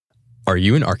Are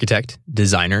you an architect,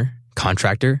 designer,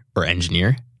 contractor, or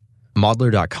engineer?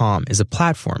 Modeler.com is a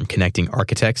platform connecting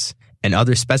architects and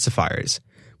other specifiers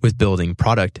with building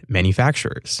product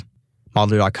manufacturers.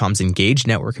 Modeler.com's engaged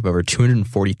network of over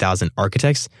 240,000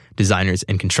 architects, designers,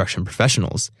 and construction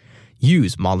professionals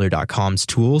use Modeler.com's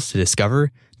tools to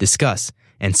discover, discuss,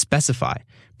 and specify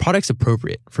products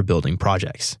appropriate for building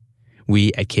projects.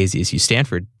 We at KZSU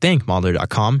Stanford thank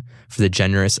Modeler.com for the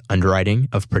generous underwriting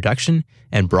of production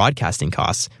and broadcasting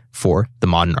costs for The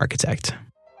Modern Architect.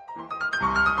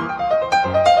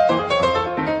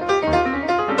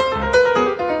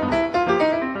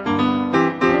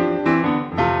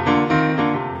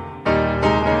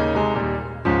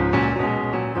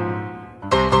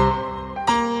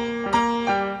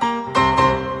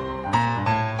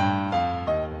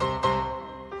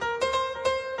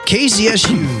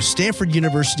 KZSU, Stanford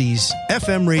University's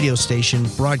FM radio station,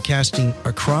 broadcasting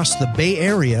across the Bay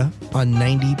Area on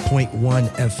 90.1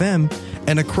 FM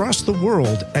and across the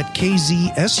world at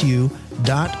kzsu.org.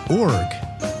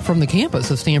 From the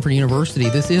campus of Stanford University,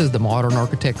 this is the Modern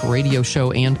Architect radio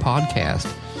show and podcast,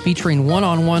 featuring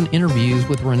one-on-one interviews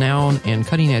with renowned and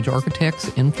cutting-edge architects,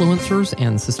 influencers,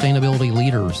 and sustainability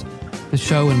leaders. The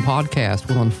show and podcast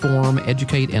will inform,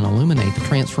 educate, and illuminate the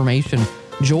transformation,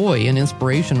 joy, and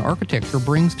inspiration architecture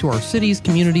brings to our cities,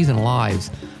 communities, and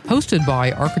lives. Hosted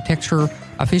by architecture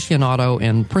aficionado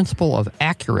and principal of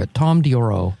Accurate, Tom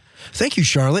Dioro. Thank you,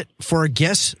 Charlotte. For our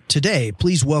guests today,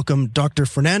 please welcome Dr.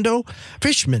 Fernando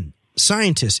Fischmann,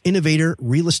 scientist, innovator,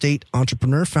 real estate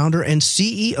entrepreneur, founder, and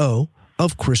CEO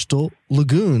of Crystal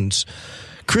Lagoons.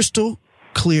 Crystal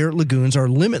clear lagoons are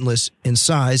limitless in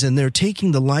size, and they're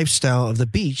taking the lifestyle of the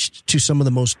beach to some of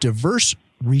the most diverse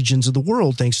regions of the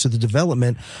world thanks to the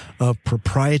development of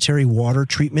proprietary water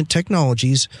treatment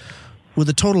technologies with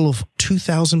a total of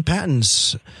 2,000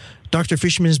 patents. Dr.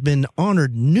 Fischmann has been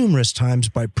honored numerous times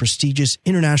by prestigious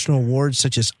international awards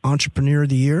such as Entrepreneur of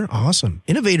the Year, awesome,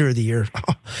 Innovator of the Year,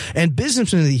 and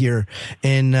Businessman of the Year.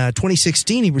 In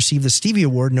 2016, he received the Stevie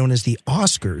Award known as the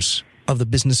Oscars of the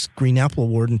Business Green Apple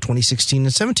Award in 2016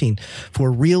 and 17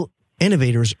 for Real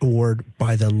Innovators Award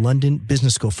by the London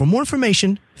Business School. For more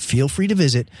information, feel free to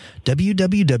visit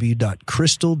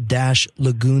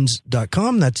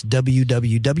www.crystal-lagoons.com. That's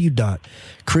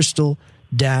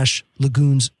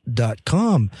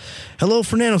www.crystal-lagoons.com. Hello,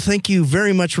 Fernando. Thank you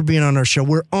very much for being on our show.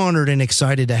 We're honored and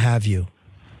excited to have you.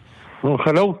 Well,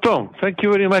 hello, Tom. Thank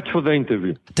you very much for the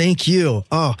interview. Thank you.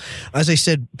 Oh, as I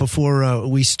said before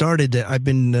we started, I've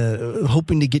been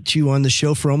hoping to get you on the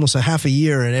show for almost a half a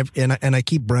year, and I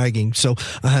keep bragging. So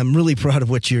I'm really proud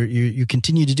of what you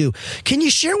continue to do. Can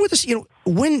you share with us,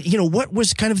 what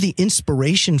was kind of the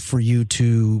inspiration for you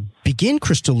to begin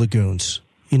Crystal Lagoons?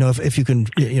 If you can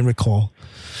recall.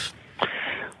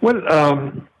 Well,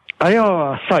 I am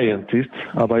a scientist,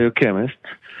 a biochemist,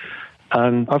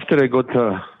 and after I got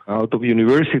out of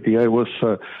university, I was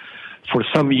for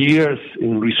some years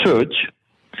in research.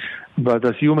 But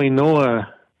as you may know,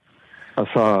 as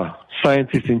a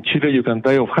scientist in Chile, you can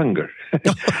die of hunger.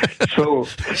 So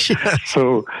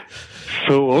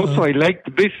also I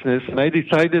liked business, and I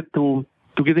decided to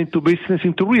get into business,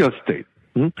 into real estate,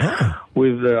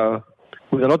 with a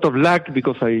lot of luck,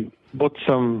 because I bought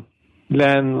some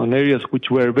land on areas which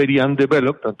were very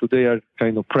undeveloped, and today are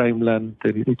kind of prime land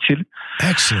in Chile.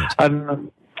 Excellent.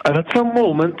 And at some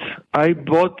moment, I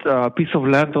bought a piece of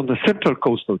land on the central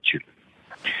coast of Chile.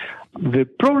 The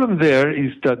problem there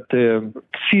is that the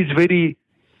sea is very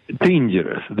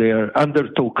dangerous. There are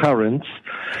undertow currents,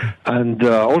 and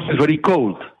also it's very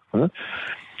cold.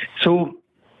 So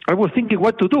I was thinking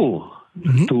what to do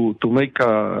to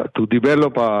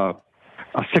develop a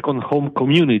second home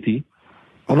community.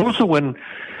 And also, when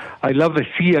I love the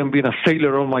sea, I've been a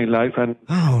sailor all my life, and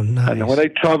nice. And when I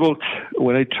traveled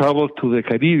to the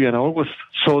Caribbean, I always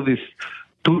saw this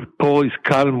turquoise,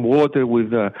 calm water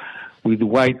with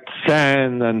white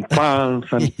sand and palms,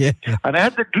 and and I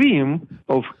had the dream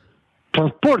of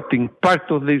transporting part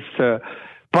of this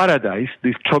paradise,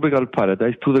 this tropical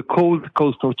paradise, to the cold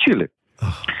coast of Chile.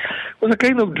 Oh. It was a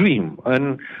kind of dream,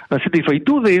 and I said, if I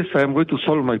do this, I'm going to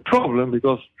solve my problem,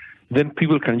 because then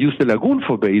people can use the lagoon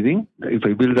for bathing. If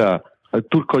I build a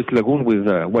turquoise lagoon with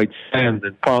white sand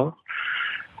and palm,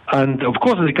 and of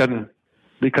course they can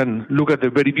look at the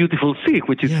very beautiful sea,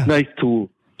 which is nice to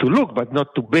look, but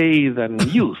not to bathe and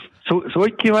use. So I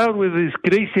came out with this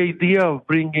crazy idea of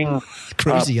bringing a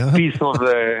piece of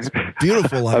the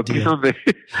beautiful idea,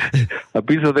 a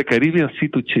piece of the Caribbean Sea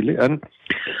to Chile. And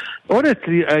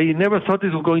honestly, I never thought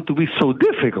it was going to be so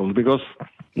difficult, because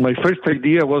my first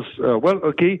idea was,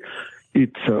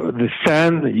 it's the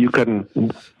sand. You can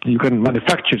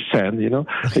manufacture sand. You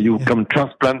can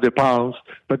transplant the palms.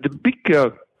 But the big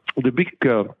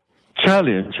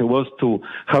challenge was to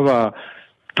have a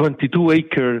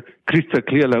 22-acre crystal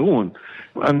clear lagoon,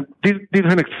 and this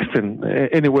didn't exist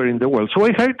anywhere in the world. So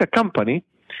I hired a company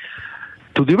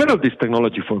to develop this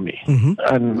technology for me,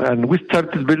 and we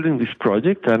started building this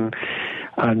project, and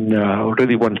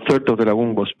already 1/3 of the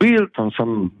lagoon was built, and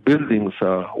some buildings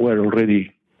were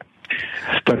already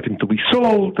starting to be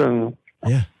sold, and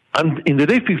in the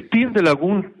day 15, the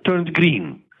lagoon turned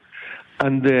green,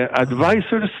 and the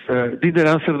advisors didn't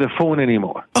answer the phone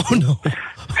anymore. Oh no!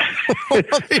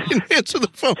 They didn't answer the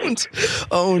phones.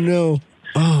 Oh no!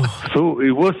 Oh. So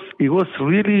it was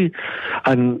really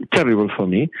terrible for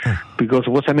me because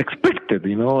it was unexpected.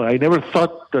 I never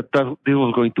thought that this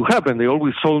was going to happen. They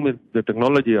always told me the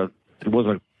technology it was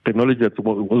a technology that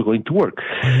was going to work.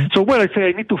 So I say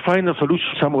I need to find a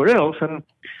solution somewhere else, and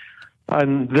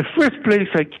the first place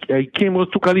I came was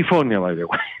to California, by the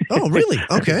way. Oh, really?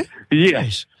 Okay.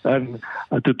 Yes, and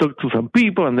to talk to some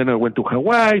people, and then I went to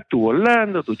Hawaii, to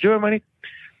Orlando, to Germany.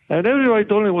 And everybody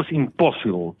told me it was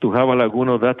impossible to have a lagoon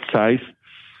of that size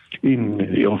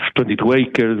of 22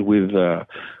 acres with 10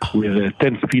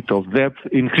 feet of depth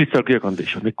in crystal clear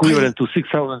condition, equivalent to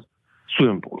 6,000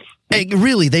 swimming pools. Hey,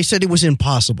 really? They said it was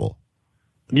impossible?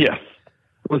 Yes,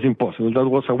 it was impossible. That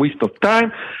was a waste of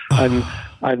time, and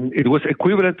it was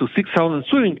equivalent to 6,000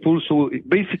 swimming pools. So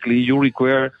basically, you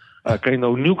require a kind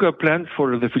of nuclear plant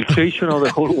for the filtration of the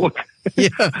whole water.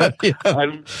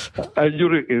 And you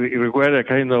require a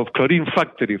kind of chlorine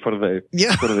factory for the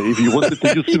if you wanted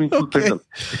to use swimming pool technology.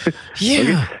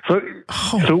 So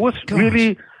it was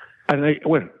really, and I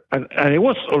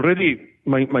was already,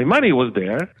 my money was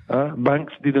there.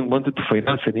 Banks didn't want to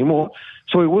finance anymore.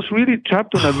 So it was really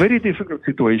trapped in a very difficult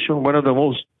situation, one of the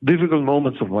most difficult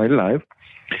moments of my life.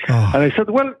 And I said,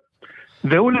 well,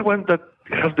 the only one that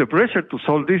has the pressure to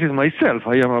solve this is myself.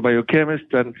 I am a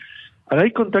biochemist, and I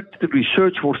conducted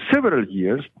research for several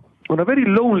years in a very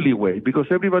lonely way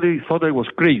because everybody thought I was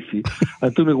crazy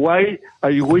and told me, why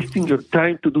are you wasting your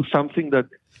time to do something that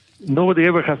nobody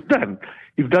ever has done?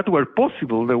 If that were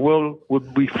possible, the world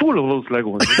would be full of those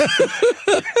lagoons.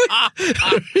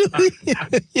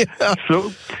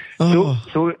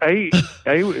 So I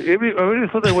really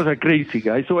thought I was a crazy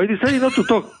guy. So I decided not to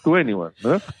talk to anyone.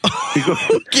 Because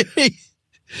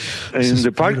in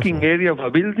the parking area of a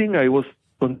building, I was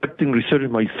conducting research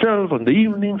myself on the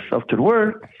evenings after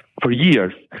work for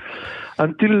years,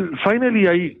 until finally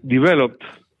I developed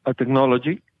a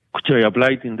technology which I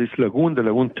applied in this lagoon. The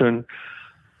lagoon turned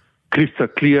crystal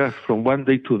clear from one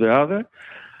day to the other.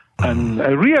 And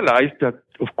I realized that,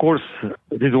 of course,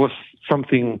 this was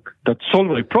something that solved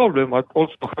my problem, but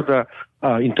also had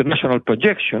an international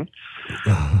projection.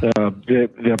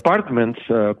 The apartments,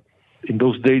 in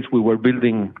those days, we were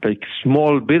building like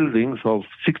small buildings of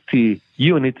 60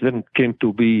 units, then came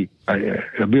to be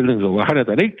buildings of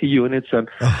 180 units, and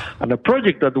a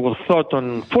project that was thought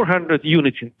on 400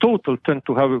 units in total turned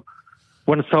to have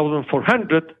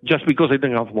 1,400 just because I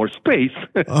didn't have more space.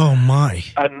 Oh, my.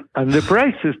 And the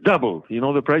prices doubled,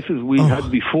 the prices we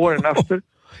had before and after.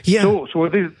 So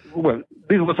this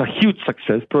was a huge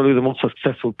success, probably the most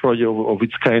successful project of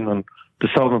its kind on the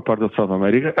southern part of South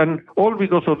America, and all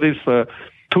because of this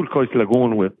turquoise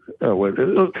lagoon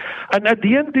and at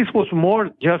the end, this was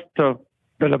more just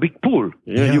than a big pool.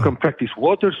 You can practice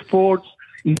water sports.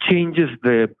 It changes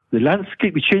the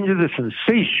landscape. It changes the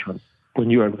sensation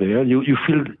when you are there. You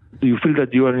feel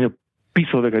that you are in a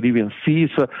piece of the Caribbean Sea.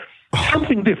 It's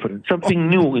something different, something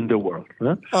new in the world.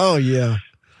 Oh, yeah.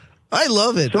 I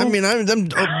love it. I mean, I'm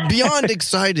beyond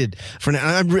excited for now.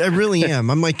 I really am.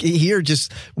 I'm like here,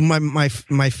 just my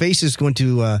face is going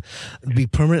to be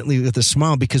permanently with a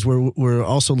smile because we're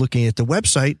also looking at the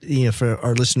website. For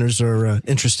our listeners who are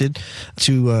interested,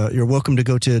 you're welcome to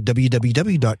go to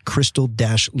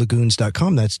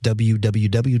www.crystal-lagoons.com. That's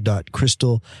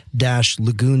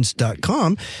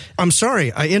www.crystal-lagoons.com. I'm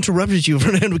sorry I interrupted you,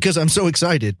 Fernando, because I'm so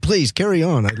excited. Please carry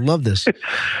on. I love this.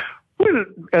 Well,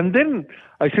 and then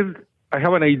I said, I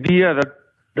have an idea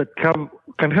that can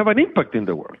have an impact in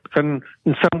the world, can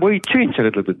in some way change a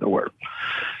little bit the world.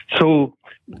 So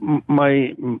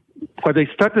what I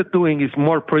started doing is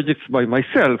more projects by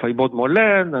myself. I bought more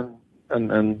land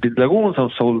and did lagoons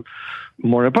and sold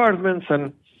more apartments.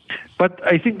 But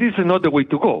I think this is not the way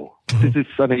to go. This is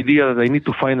an idea that I need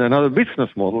to find another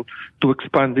business model to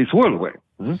expand this worldwide.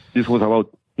 This was about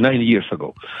 9 years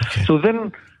ago. Okay. So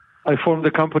then I formed the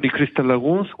company Crystal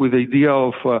Lagoons with the idea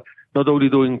of not only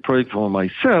doing projects for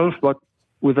myself, but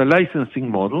with a licensing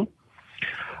model.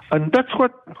 And that's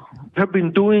what we have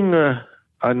been doing,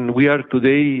 and we are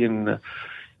today in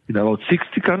about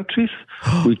 60 countries.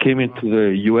 We came into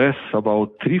the U.S.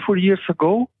 about 3-4 years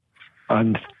ago,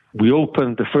 and we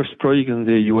opened the first project in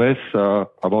the U.S.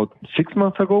 About 6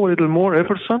 months ago, a little more,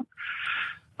 Everson.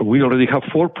 We already have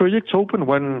 4 projects open.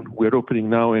 One we're opening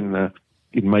now in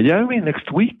Miami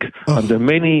next week, and there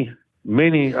many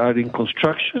are in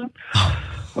construction.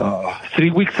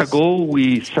 3 weeks ago,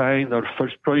 we signed our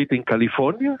first project in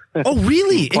California. Oh,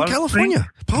 really? In California?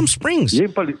 Palm Springs? Yeah,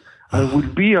 and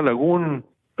will be a lagoon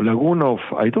of,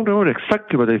 I don't remember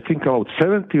exactly, but I think about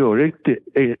 70 or 80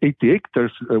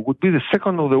 hectares. Would be the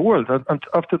second of the world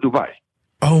after Dubai.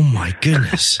 Oh, my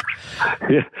goodness.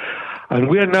 Yeah. And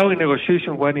we are now in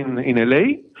negotiation one in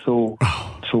LA. So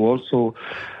also,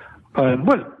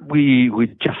 we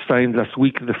just signed last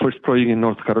week the first project in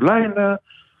North Carolina.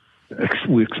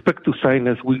 We expect to sign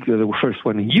this week the first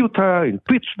one in Utah, in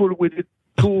Pittsburgh with it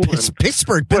too.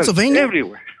 Pittsburgh, Pennsylvania?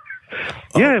 Everywhere.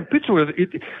 Yeah, in Pittsburgh.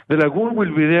 The lagoon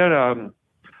will be there, a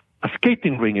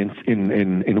skating ring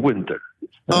in winter.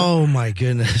 Oh, my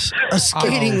goodness. A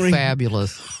skating ring.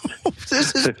 Fabulous.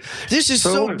 This is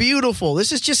so beautiful.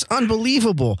 This is just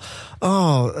unbelievable.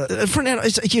 Oh, Fernando,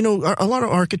 a lot of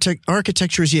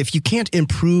architecture is, if you can't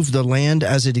improve the land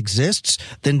as it exists,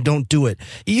 then don't do it.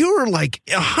 You're like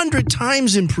 100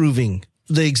 times improving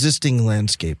the existing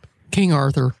landscape. King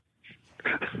Arthur.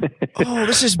 Oh,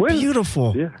 this is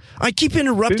beautiful. Yeah. I keep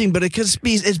interrupting, but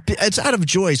it's out of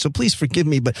joy, so please forgive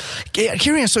me. But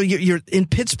carry on. So you're in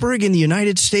Pittsburgh in the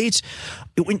United States.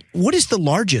 What is the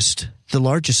largest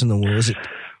in the world? Is it?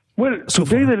 Well,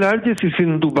 today the largest is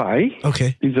in Dubai.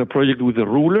 Okay. It's a project with a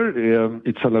ruler.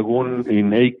 It's a lagoon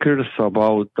in acres,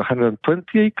 about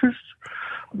 120 acres.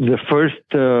 The first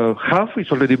half is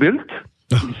already built.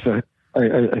 It's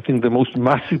I think the most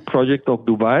massive project of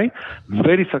Dubai,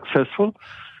 very successful.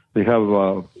 They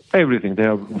have everything. They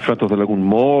have in front of the lagoon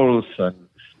malls and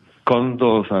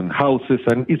condos and houses,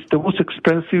 and it's the most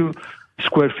expensive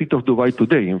square feet of Dubai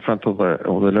today in front of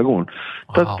the lagoon.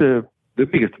 That's the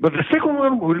biggest. But the second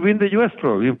one will be in the U.S.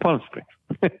 probably, in Palm Springs.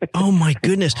 Oh, my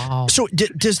goodness. Wow. So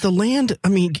does the land,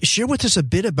 share with us a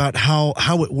bit about how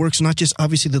it works, not just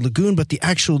obviously the lagoon, but the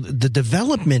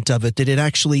development of it, that it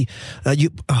actually,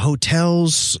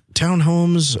 hotels,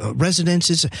 townhomes,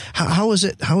 residences, how is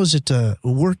it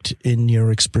worked in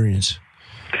your experience?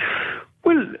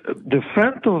 Well, the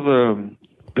frontage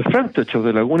of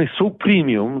the lagoon is so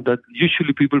premium that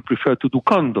usually people prefer to do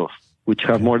condos, which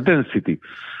have more density.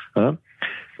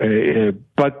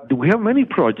 But we have many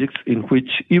projects in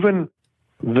which even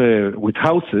with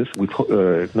houses,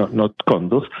 not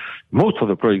condos. Most of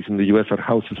the projects in the U.S. are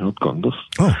houses, not condos.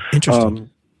 Oh, interesting.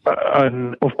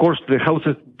 And of course, the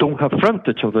houses don't have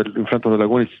frontage in front of the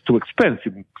lagoon. It's too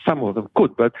expensive. Some of them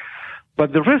could, but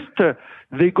the rest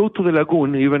they go to the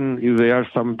lagoon, even if they are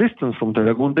some distance from the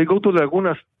lagoon. They go to the lagoon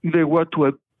as if they were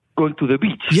going to the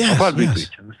beach. Yes. Beach.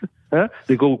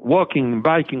 They go walking,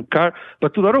 biking, car,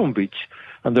 but to their own beach.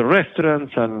 And the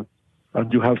restaurants, and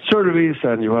you have service,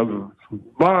 and you have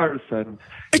bars, and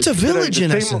it's a village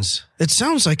in essence. It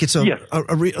sounds like it's a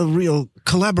real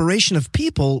collaboration of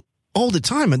people all the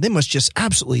time, and they must just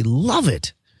absolutely love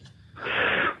it.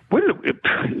 Well,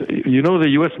 the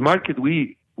U.S. market,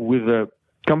 with a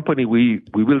company, we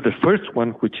built the first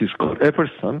one, which is called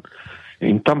Everson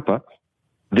in Tampa.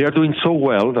 They are doing so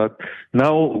well that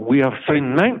now we have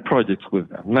signed 9 projects with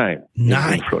them. 9.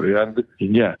 In Florida.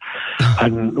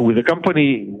 And with the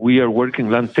company, we are working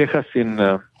Land Texas in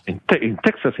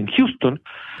Texas, in Houston.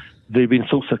 They've been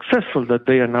so successful that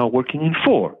they are now working in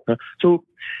 4. So,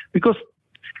 because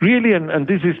really, and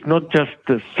this is not just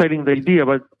selling the idea,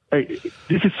 but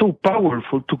this is so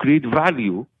powerful to create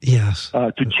value. Yes.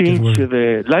 To change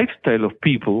the lifestyle of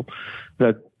people,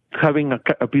 that having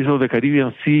a piece of the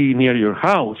Caribbean Sea near your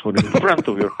house or in front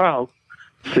of your house,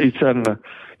 it's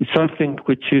something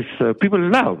which is people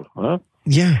love.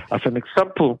 Yeah. As an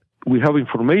example, we have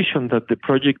information that the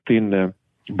project in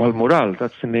Balmoral,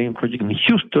 that's the name project in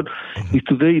Houston, is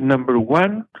today number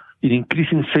 1 in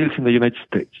increasing sales in the United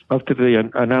States. After they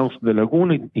announced the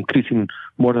lagoon, increasing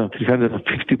more than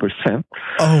 350%.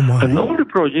 Oh my! And all the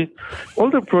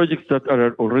projects that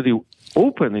are already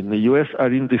open in the U.S.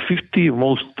 are in the 50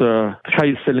 most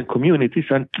highest selling communities.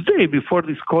 And today, before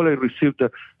this call, I received the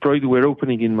project we're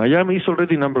opening in Miami. It's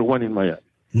already number 1 in Miami.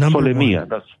 Solemia,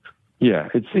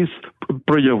 it's a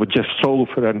project with Jeff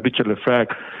Sofer and Richard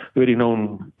Lefrak, very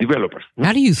known developers.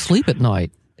 How do you sleep at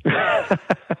night? I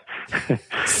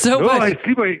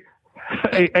sleep.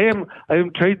 I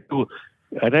am trying to,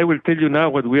 and I will tell you now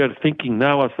what we are thinking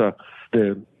now as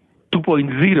the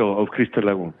 2.0 of Crystal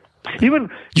Lagoon. Even,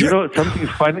 something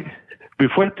funny.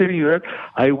 Before I tell you that,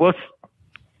 I was,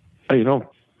 4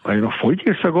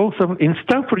 years ago, in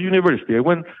Stanford University. I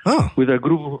went with a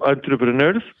group of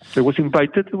entrepreneurs. I was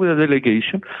invited with a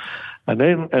delegation. And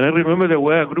I remember there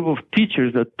were a group of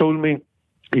teachers that told me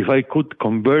if I could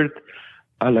convert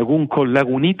a lagoon called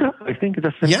Lagunita, I think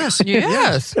that's the name.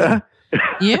 Yes.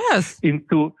 Yes.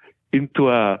 into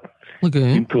a lagoon.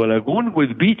 Into a lagoon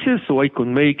with beaches, so I could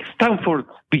make Stanford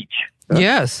Beach.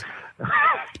 Yes.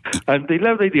 And they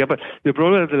love the idea, but the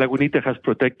problem is the Lagunita has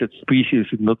protected species.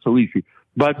 It's not so easy.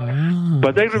 But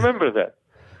I remember that.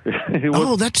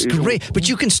 That's great. But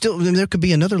you can still, there could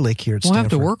be another lake here at We'll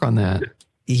Stanford. have to work on that.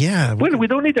 Yeah. Well, we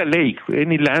don't need a lake.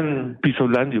 Any piece of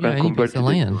land you can convert piece of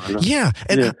land. Yeah.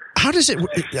 And how does it,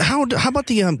 how about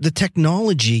the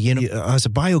technology, as a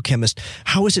biochemist,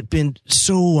 how has it been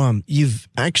you've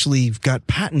actually got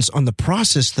patents on the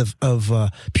process of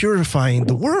purifying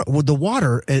the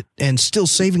water and still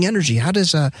saving energy? How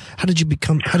did you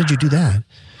do that?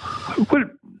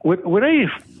 Well, when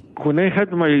I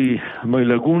had my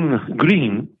lagoon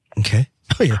green, okay.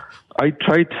 Oh, yeah. I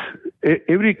tried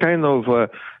every kind of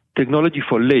technology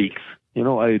for lakes,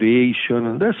 aeration,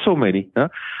 and there's so many.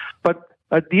 But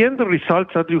at the end, the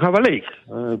results are you have a lake,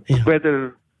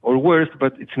 better or worse,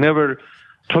 but it's never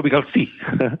tropical sea.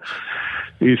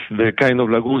 It's the kind of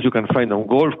lagoons you can find on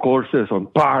golf courses, on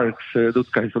parks, those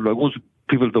kinds of lagoons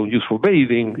people don't use for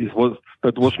bathing.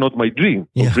 That was not my dream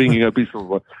of bringing a piece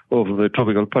of the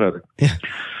tropical paradise. Yeah.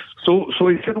 So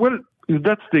I said, well, if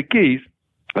that's the case,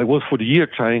 I was for a year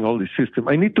trying all this system.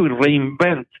 I need to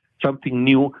reinvent something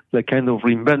new, like kind of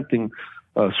reinventing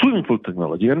swimming pool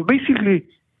technology. And basically,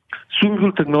 swimming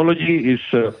pool technology is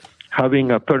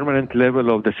having a permanent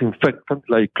level of disinfectant,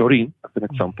 like chlorine, as an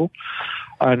example,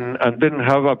 and then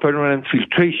have a permanent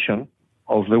filtration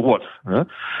of the water.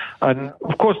 And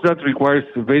of course, that requires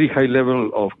a very high level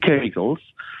of chemicals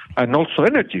and also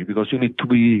energy, because you need to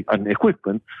be an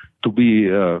equipment to be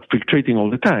filtrating all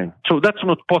the time. So that's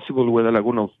not possible with a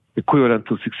lagoon of equivalent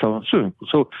to 6,000 swimming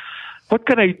pools. So what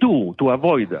can I do to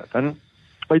avoid that? And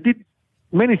I did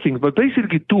many things, but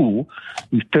basically two.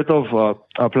 Instead of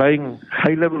applying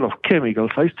high level of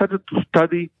chemicals, I started to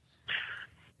study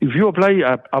if you apply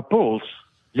a pulse,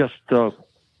 just a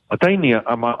tiny an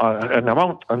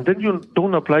amount, and then you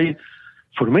don't apply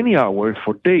for many hours,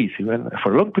 for days, even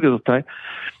for a long period of time,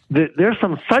 there are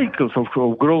some cycles of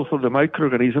growth of the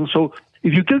microorganisms. So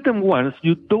if you kill them once,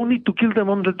 you don't need to kill them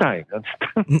all the time.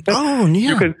 Oh, yeah.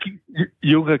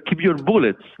 You can keep your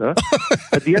bullets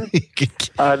at the end,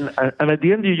 and at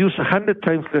the end you use 100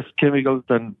 times less chemicals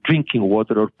than drinking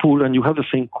water or pool, and you have the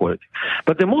same quality.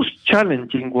 But the most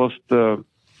challenging was the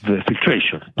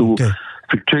filtration to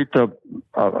filtrate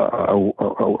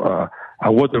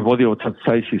a water body of that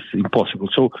size is impossible.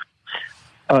 So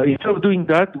instead of doing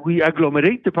that, we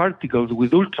agglomerate the particles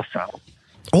with ultrasound.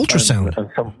 Ultrasound.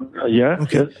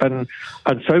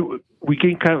 And so we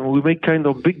make kind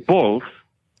of big balls,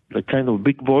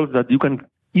 that you can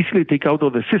easily take out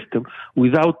of the system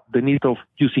without the need of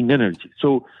using energy.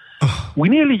 So we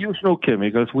nearly use no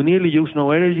chemicals, we nearly use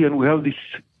no energy, and we have this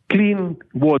clean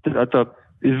water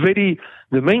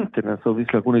the maintenance of this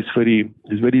lagoon is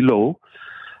very low,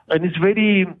 and it's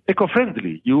very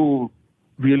eco-friendly. You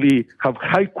really have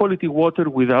high quality water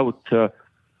without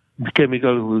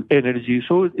chemical energy.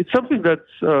 So it's something that's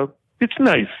it's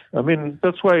nice. I mean,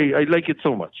 that's why I like it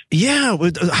so much. Yeah.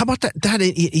 How about that?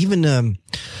 Even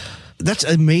that's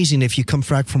amazing. If you come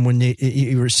back from when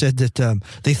you said that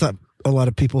they thought. A lot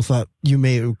of people thought you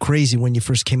may be crazy when you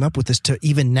first came up with this to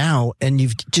even now, and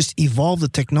you've just evolved the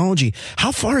technology.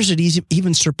 How far has it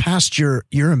even surpassed your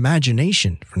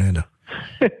imagination, Fernando?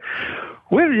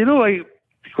 Well,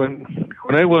 when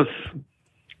I was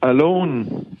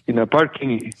alone in a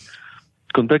parking,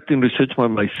 conducting research by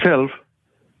myself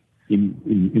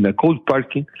in a cold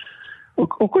parking, of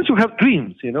course you have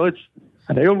dreams, and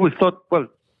I always thought, well,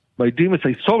 my dream is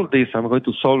I solve this, I'm going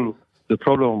to solve the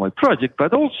problem of my project,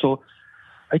 but also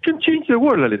I can change the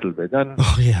world a little bit. And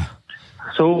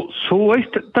so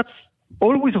that's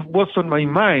always was on my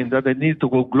mind, that I need to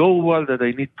go global, that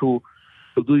I need to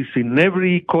do this in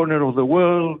every corner of the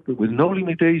world with no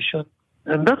limitation.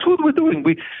 And that's what we're doing.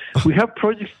 We have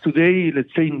projects today,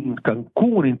 let's say in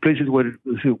Cancun, in places where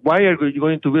why are you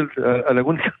going to build a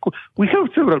lagoon in Cancun? We have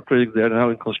several projects there now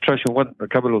in construction, a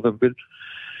couple of them built.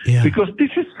 Yeah. Because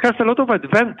this has a lot of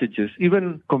advantages,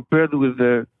 even compared with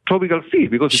the tropical sea,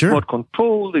 because it's more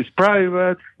controlled, it's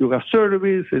private, you have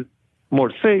service, it's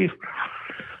more safe.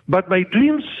 But my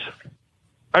dreams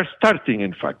are starting,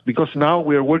 in fact, because now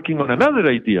we are working on another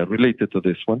idea related to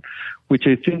this one, which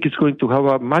I think is going to have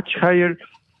a much higher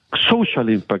social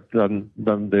impact than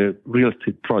the real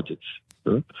estate projects.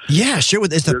 Yeah, sure.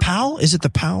 Is the PAL? Is it the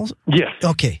PAL? Yes.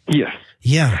 Okay. Yes.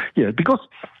 Yeah. Yeah, because,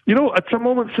 at some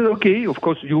moment, say, okay, of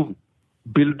course, you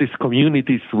build these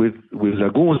communities with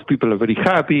lagoons. People are very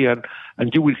happy, and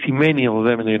you will see many of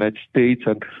them in the United States,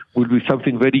 and will be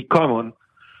something very common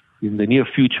in the near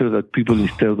future that people,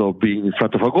 instead of being in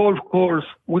front of a golf course,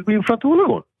 will be in front of a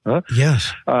lagoon.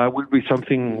 Yes. Will be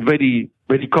something very,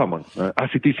 very common, as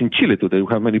it is in Chile today.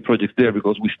 We have many projects there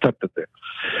because we started there.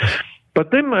 But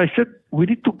then I said, we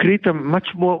need to create a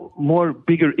much more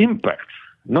bigger impact,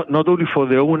 not only for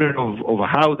the owner of a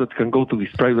house that can go to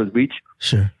this private beach.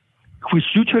 Sure. Which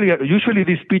usually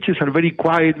these beaches are very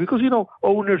quiet because,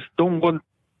 owners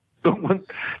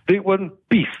they want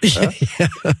peace. Yeah.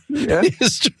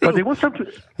 It's true. But they want something.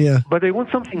 Yeah. But they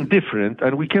want something different,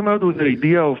 and we came out with the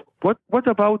idea of what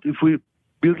about if we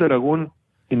build a lagoon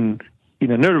in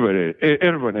an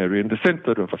urban area in the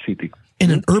center of a city. In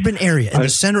an urban area, in the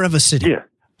center of a city. Yeah.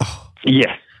 Oh.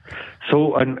 Yes.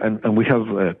 So and we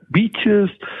have beaches,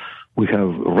 we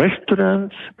have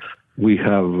restaurants, we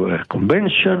have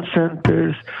convention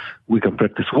centers. We can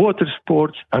practice water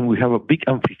sports, and we have a big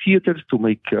amphitheater to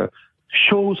make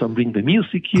shows and bring the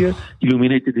music here,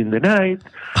 illuminated in the night,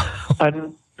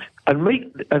 and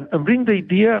bring the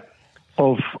idea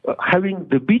of having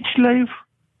the beach life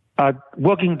at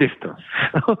walking distance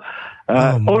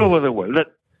all over the world.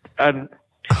 And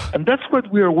that's what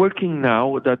we are working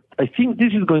now. That I think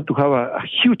this is going to have a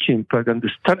huge impact, and the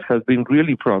start has been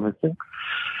really promising.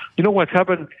 You know what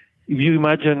happened? If you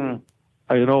imagine,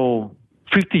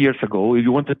 50 years ago, if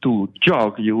you wanted to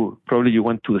jog, you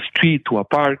went to the street, to a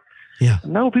park. Yeah.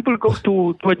 Now people go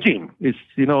to a gym. It's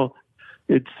you're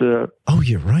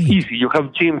right. Easy. You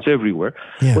have gyms everywhere.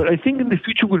 Yeah. But I think in the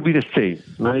future will be the same.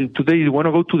 Right? Today, you want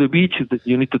to go to the beach,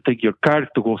 you need to take your car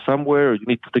to go somewhere, or you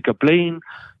need to take a plane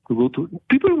to go to.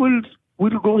 People will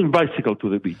go in bicycle to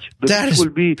the beach. The beach will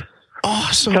be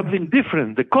awesome. Something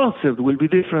different. The concept will be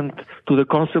different to the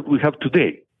concept we have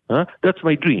today. That's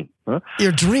my dream.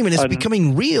 Your dream, and it's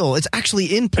becoming real. It's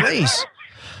actually in place.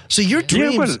 So your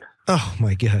dreams... oh,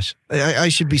 my gosh. I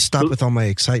should be stopped with all my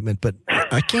excitement, but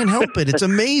I can't help it. It's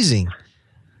amazing.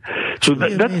 So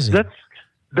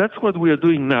that's what we are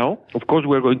doing now. Of course,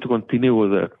 we are going to continue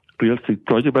with the real estate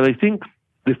project, but I think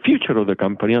the future of the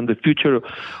company and the future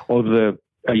of the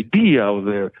idea of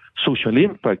the social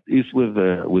impact is with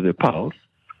the PALs.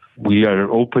 We are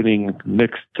opening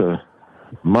next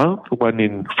month one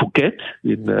in Phuket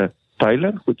in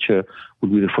Thailand, which will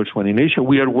be the first one in Asia.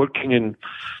 We are working in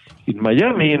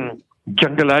Miami in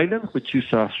Jungle Island, which is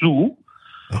a zoo.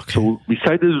 Okay. So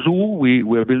beside the zoo, we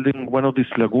are building one of these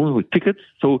lagoons with tickets.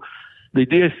 So the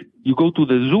idea is you go to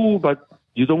the zoo, but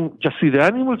you don't just see the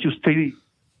animals. You stay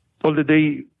all the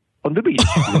day on the beach,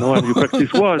 and you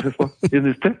practice water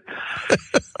instead.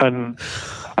 And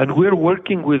we're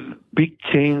working with big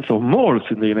chains of malls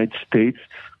in the United States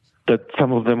that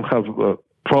some of them have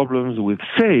problems with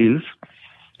sales.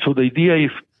 So the idea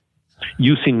is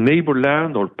using neighbor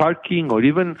land or parking or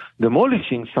even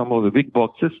demolishing some of the big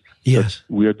boxes that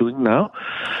we are doing now,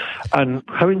 and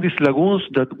having these lagoons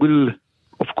that will,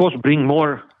 of course, bring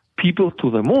more people to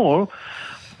the mall,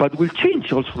 but will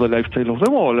change also the lifestyle of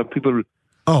the mall. And people...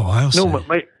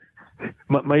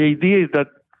 my idea is that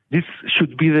this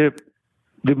should be the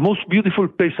most beautiful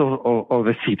place of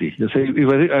the city. You say,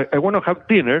 if I want to have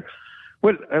dinner,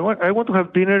 well, I want to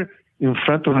have dinner in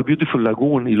front of a beautiful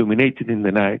lagoon illuminated in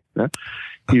the night.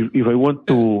 If I want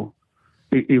to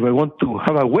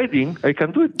have a wedding, I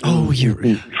can do it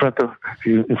in front of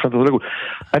the lagoon.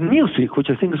 And music, which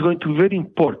I think is going to be very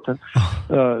important,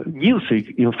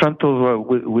 music in front of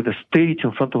with a stage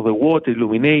in front of the water,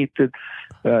 illuminated,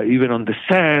 even on the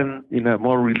sand, in a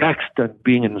more relaxed than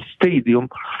being in a stadium.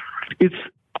 It's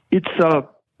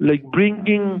like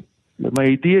bringing. My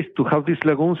idea is to have these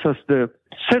lagoons as the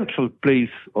central place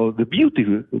of the beauty,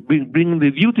 bringing the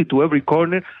beauty to every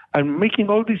corner and making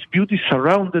all this beauty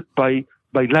surrounded by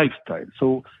lifestyle.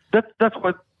 So that's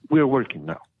what we're working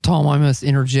now. Tom, I must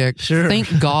interject. Sure.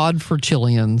 Thank God for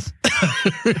Chileans.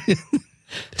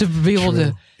 To be able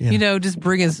to, just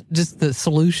bring us just the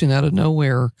solution out of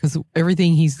nowhere, because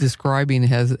everything he's describing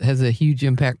has a huge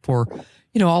impact for,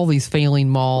 all these failing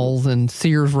malls and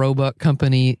Sears Roebuck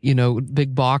Company,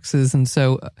 big boxes. And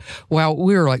so, wow,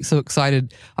 we're so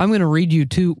excited. I'm going to read you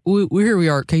here we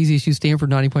are at KZSU Stanford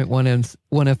 90.1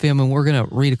 FM, and we're going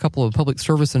to read a couple of public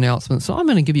service announcements. So I'm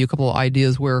going to give you a couple of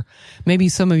ideas where maybe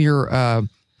some of your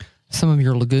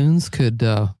lagoons could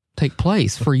take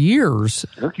place. For years,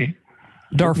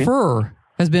 Darfur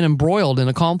has been embroiled in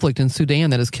a conflict in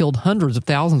Sudan that has killed hundreds of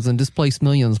thousands and displaced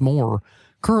millions more.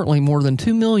 Currently, more than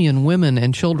 2 million women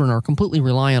and children are completely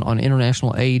reliant on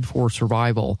international aid for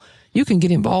survival. You can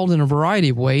get involved in a variety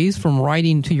of ways, from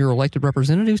writing to your elected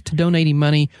representatives to donating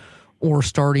money or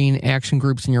starting action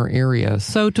groups in your area.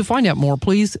 So to find out more,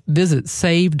 please visit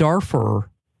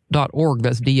savedarfur.org.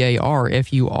 That's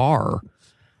DARFUR.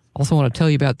 Also want to tell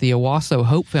you about the Owasso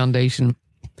Hope Foundation.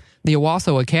 The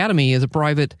Owasso Academy is a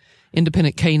private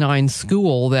independent K-9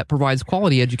 school that provides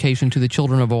quality education to the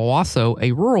children of Owasso,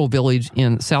 a rural village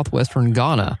in southwestern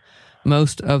Ghana.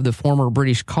 Most of the former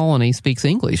British colony speaks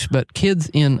English, but kids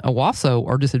in Owasso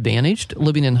are disadvantaged,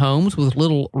 living in homes with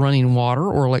little running water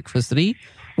or electricity,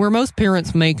 where most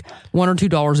parents make $1 or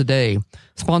 $2 a day.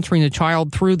 Sponsoring a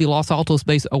child through the Los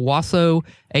Altos-based Owasso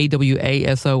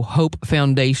AWASO Hope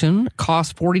Foundation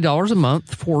costs $40 a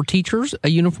month for teachers, a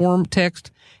uniform, text,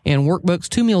 and workbooks,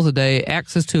 2 meals a day,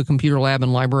 access to a computer lab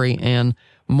and library, and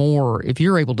more. If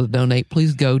you're able to donate,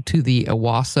 please go to the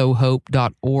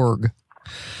owassohope.org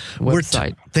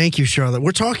website. Thank you, Charlotte.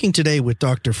 We're talking today with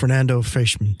Dr. Fernando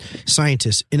Fischmann,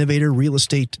 scientist, innovator, real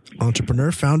estate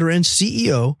entrepreneur, founder, and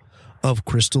CEO of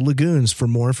Crystal Lagoons. For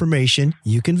more information,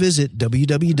 you can visit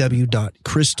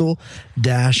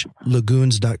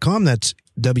www.crystal-lagoons.com. That's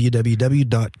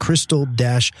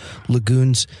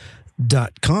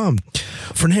www.crystal-lagoons.com.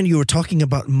 Fernando, you were talking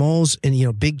about malls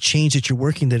and, big chains that you're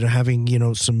working that are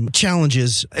having, some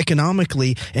challenges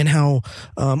economically, and how,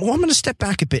 I'm going to step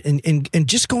back a bit and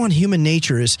just go on human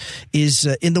nature is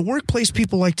in the workplace,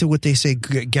 people like to, what they say,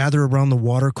 gather around the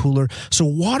water cooler. So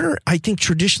water, I think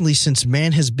traditionally, since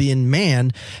man,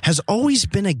 has always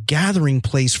been a gathering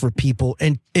place for people,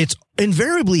 and it's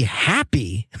invariably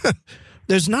happy.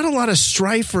 There's not a lot of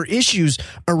strife or issues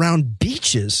around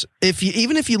beaches.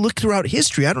 Even if you look throughout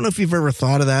history, I don't know if you've ever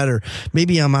thought of that, or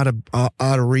maybe I'm out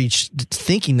of reach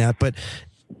thinking that, but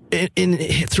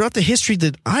throughout the history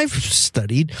that I've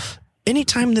studied,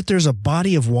 anytime that there's a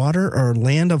body of water or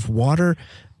land of water,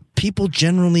 people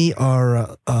generally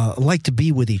are like to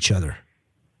be with each other.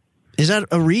 Is that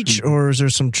a reach, or is there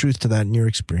some truth to that in your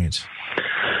experience?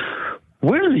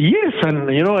 Well, yes,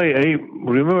 and I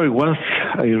remember once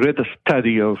I read a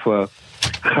study of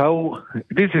how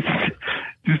this is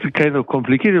kind of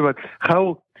complicated, but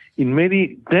how in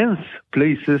many dense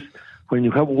places, when you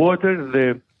have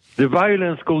water, the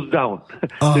violence goes down.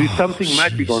 Oh, there is something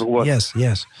magic on water.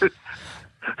 Yes.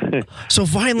 So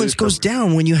violence goes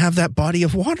down when you have that body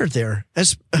of water there.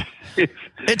 It's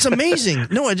amazing.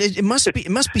 No, it must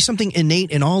be something innate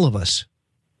in all of us.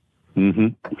 Mm-hmm.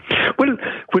 Well,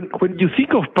 when you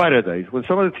think of paradise, when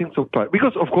somebody thinks of paradise,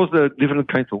 because of course there are different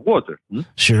kinds of water.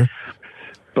 Sure.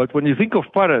 But when you think of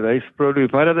paradise, probably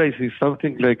paradise is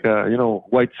something like a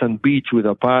white sand beach with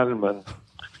a palm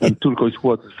and turquoise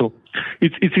water. So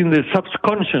it's in the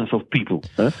subconscious of people.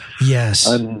 Huh? Yes.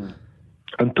 And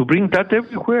to bring that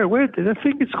everywhere, I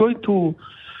think it's going to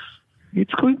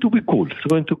be cool. It's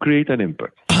going to create an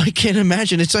impact. I can't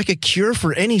imagine. It's like a cure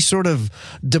for any sort of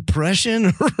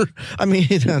depression.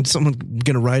 Someone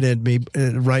going to write it, maybe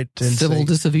write and civil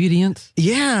disobedience.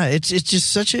 Yeah, it's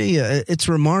just such it's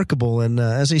remarkable. And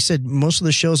as I said, most of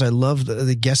the shows, I love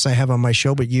the guests I have on my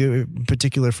show, but you in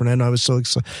particular, Fernando, I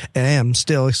am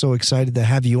still so excited to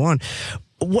have you on.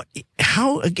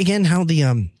 How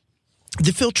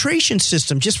the filtration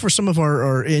system, just for some of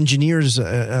our engineers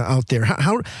out there,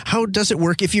 how does it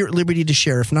work? If you're at liberty to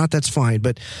share, if not, that's fine.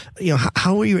 But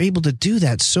how are you able to do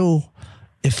that so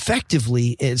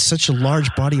effectively in such a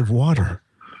large body of water?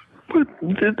 Well,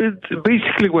 it's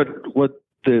basically what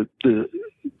the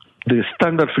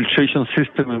standard filtration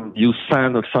system use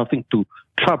sand or something to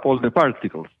trap all the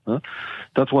particles.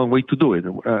 That's one way to do it.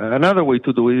 Another way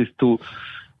to do it is to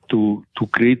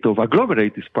create or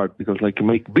agglomerate this particles, like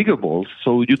make bigger balls,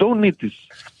 so you don't need this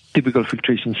typical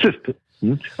filtration system,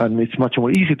 and it's much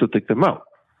more easy to take them out.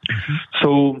 Mm-hmm.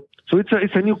 So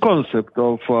it's a new concept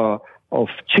of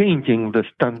changing the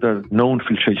standard known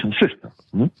filtration system.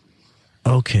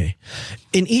 Okay.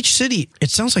 In each city, it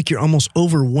sounds like you're almost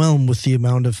overwhelmed with the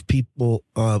amount of people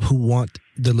who want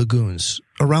the lagoons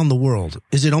around the world.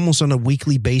 Is it almost on a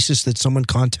weekly basis that someone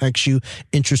contacts you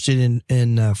interested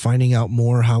in finding out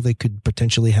more how they could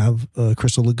potentially have a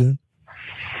Crystal Lagoon?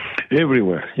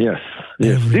 Everywhere, yes.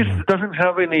 Everywhere. This doesn't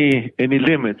have any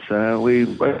limits.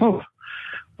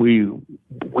 We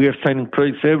are signing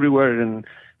projects everywhere, and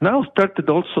now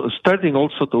starting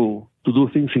also to do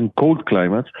things in cold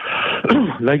climates,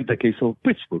 like the case of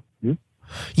Pittsburgh. Yeah.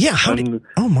 Yeah,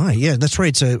 that's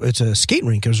right. It's a skate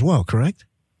rink as well, correct?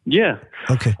 Yeah.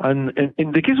 Okay. And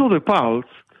in the case of the Pulse,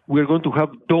 we're going to have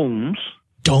domes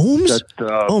Domes?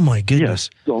 Oh my goodness!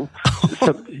 Yes, domes.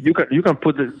 So you can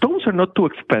put the domes are not too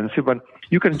expensive, and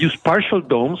you can use partial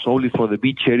domes only for the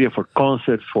beach area, for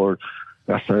concerts, for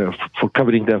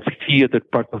covering the amphitheater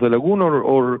part of the lagoon,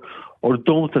 or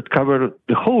domes that cover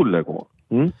the whole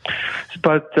lagoon.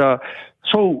 But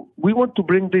so we want to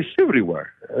bring this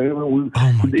everywhere. In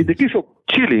the case of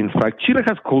Chile, in fact, Chile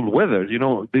has cold weather.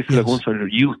 These lagoons are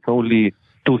used only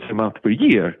 2-3 months per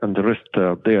year, and the rest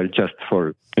they are just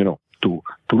for to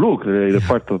look. They're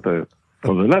part of the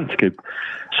landscape.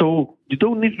 So you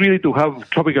don't need really to have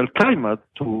tropical climate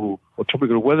or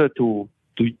tropical weather for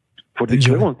these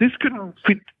lagoons. This can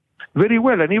fit very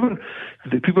well, and even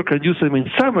the people can use them in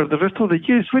summer. The rest of the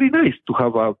year is very nice to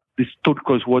have this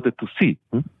turquoise water to see.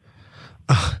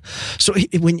 So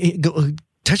when you go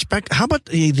touch back, how about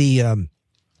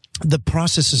the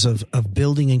processes of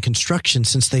building and construction,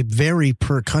 since they vary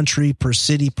per country, per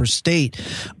city, per state?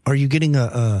 Are you getting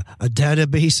a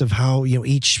database of how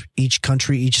each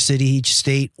country, each city, each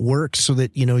state works, so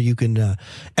that you can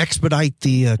expedite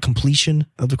the completion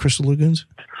of the Crystal Lagoons?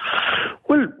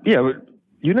 Well, yeah.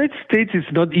 United States is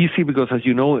not easy because, as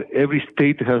you know, every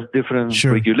state has different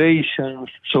regulations.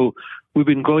 So we've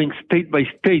been going state by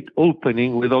state,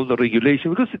 opening with all the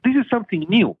regulations, because this is something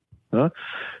new.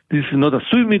 This is not a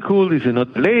swimming pool. This is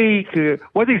not a lake.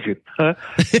 What is it?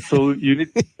 So you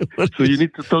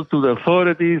need to talk to the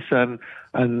authorities and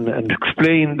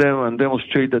explain them and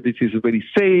demonstrate that this is very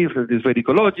safe, that it's very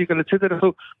ecological, etc.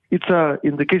 So it's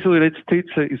in the case of the United States,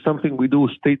 it's something we do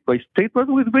state by state, but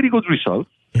with very good results.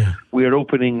 Yeah. We are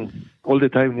opening all the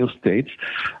time new states,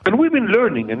 and we've been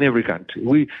learning in every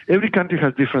country. Every country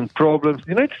has different problems.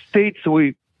 The United States,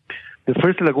 the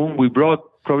first lagoon we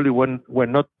brought probably were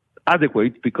not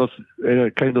adequate because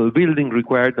kind of the building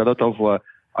required a lot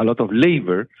of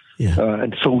labor,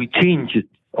 and so we changed it.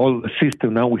 All the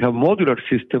system now we have modular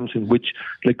systems in which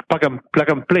plug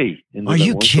and play. Are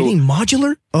you kidding? So,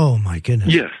 modular? Oh my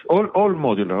goodness! Yes, all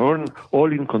modular,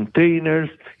 all in containers,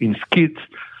 in skids.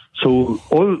 So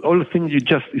all things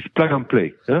is plug and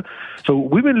play. Yeah? So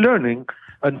we've been learning,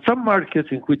 and some markets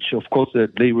in which, of course, the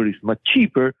labor is much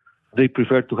cheaper, they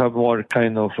prefer to have more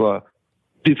kind of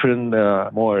different,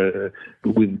 more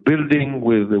with building,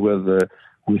 with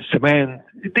cement.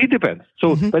 It depends.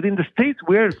 So, but in the States,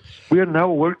 we are now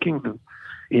working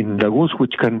in lagoons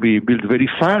which can be built very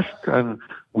fast and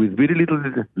with very little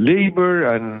labor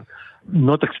and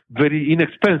not very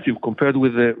inexpensive compared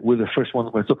with the first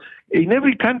one. So, in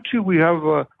every country we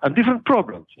have different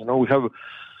problems. We have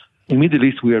in Middle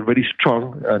East we are very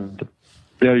strong, and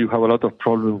there you have a lot of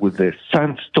problems with the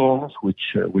sandstorms,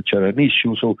 which are an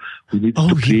issue. So we need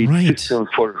to create systems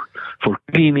for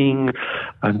cleaning,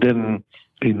 and then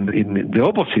in the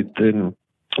opposite, then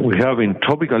we have in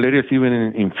tropical areas, even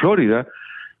in Florida,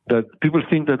 that people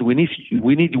think that we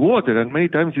need water, and many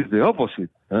times it's the opposite.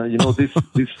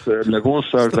 These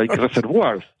lagoons are like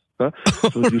reservoirs. So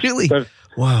really?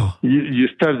 Wow! You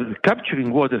start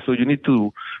capturing water, so you need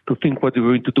to think what you're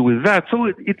going to do with that. So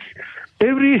it's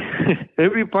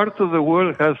every part of the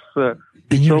world has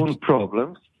its own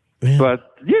problems,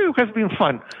 but it has been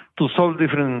fun to solve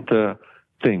different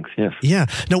things. Yes. Yeah.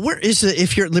 Now, where is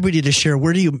if you're at liberty to share,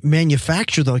 where do you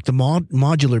manufacture the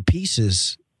modular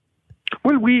pieces?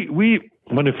 Well, we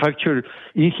manufacture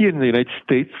here in the United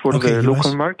States for the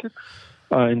local market,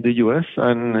 in the U.S.,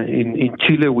 and in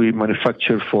Chile we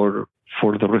manufacture for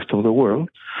the rest of the world.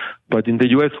 But in the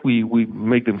U.S. we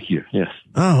make them here. Yes.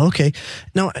 Oh, okay.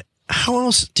 Now, how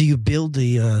else do you build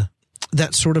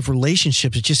that sort of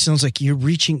relationship? It just sounds like you're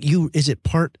reaching you. Is it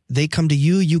part they come to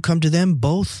you, you come to them,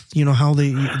 both? How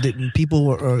the people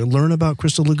learn about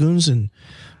Crystal Lagoons and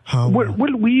how. Well,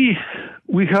 we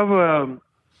have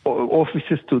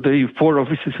offices today, 4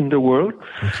 offices in the world,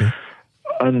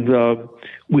 and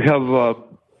we have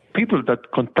people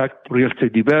that contact real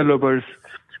estate developers.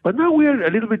 But now we are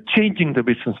a little bit changing the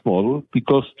business model,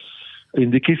 because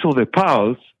in the case of the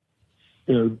PALs,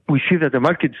 we see that the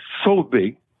market is so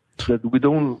big that we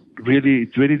don't really,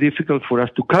 it's very difficult for us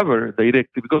to cover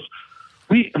directly, because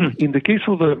in the case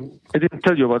of I didn't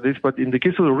tell you about this, but in the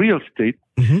case of the real estate,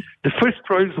 the first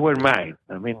projects were mine.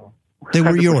 I mean, they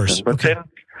were yours. But then,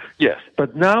 yes,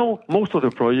 but now most of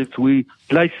the projects we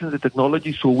license the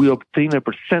technology, so we obtain a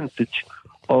percentage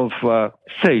of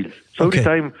sales. So every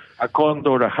time a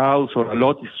condo or a house or a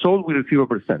lot is sold, we receive a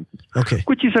percentage,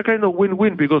 which is a kind of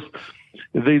win-win, because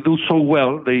they do so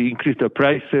well, they increase the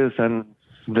prices and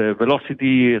the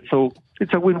velocity, so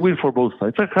it's a win-win for both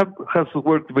sides. It has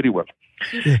worked very well.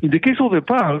 In the case of the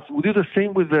PALs, we do the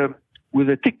same with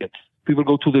the tickets. people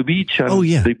go to the beach and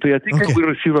they pay a ticket, we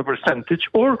receive a percentage,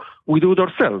 or we do it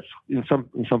ourselves in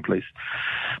some place.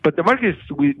 But the market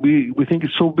we think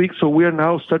is so big, so we are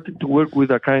now starting to work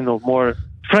with a kind of more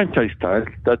franchise style,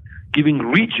 that giving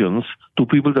regions to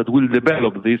people that will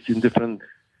develop this in different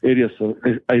areas,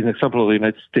 as an example of the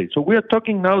United States. So we are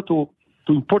talking now to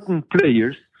important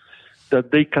players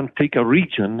that they can take a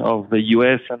region of the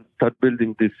U.S. and start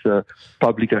building this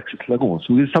public access lagoons.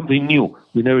 So this is something new.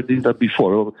 We never did that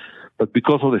before. But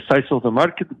because of the size of the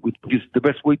market, it's the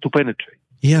best way to penetrate.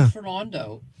 Yeah.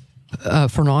 Fernando,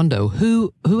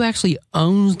 who actually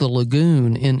owns the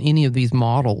lagoon in any of these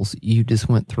models you just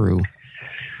went through?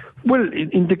 Well,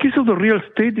 in the case of the real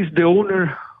estate, is the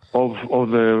owner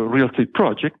of the real estate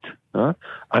project.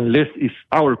 Unless it's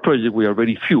our project, we are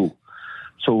very few.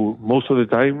 So most of the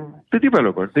time, the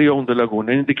developer, they own the lagoon.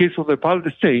 And in the case of the PAL,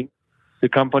 the same. The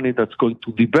company that's going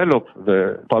to develop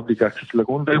the public access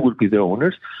lagoon, they will be the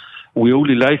owners. We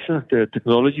only license the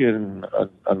technology and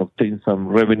obtain some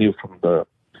revenue from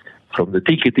the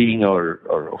ticketing or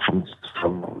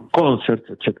from concerts,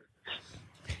 etc.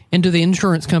 And do the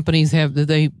insurance companies do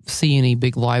they see any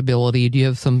big liability? Do you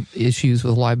have some issues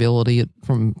with liability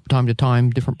from time to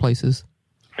time, different places?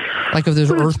 Like if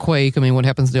there's an earthquake, I mean, what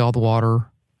happens to all the water?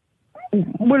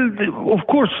 Well, of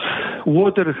course,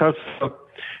 water has...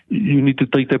 you need to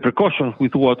take the precautions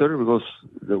with water,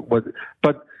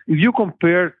 but if you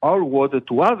compare our water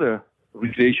to other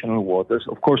recreational waters,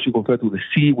 of course, you compare to the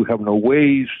sea, we have no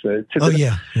waves, etc. Oh,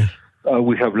 yeah.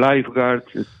 We have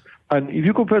lifeguards. And if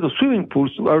you compare to swimming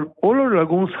pools, all our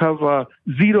lagoons have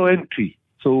zero entry.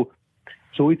 So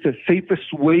it's the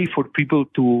safest way for people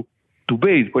to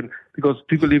bathe. Because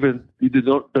people even if they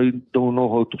don't know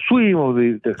how to swim or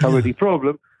they have any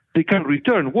problem, they can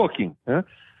return walking. So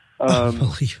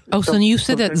you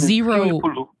said that zero...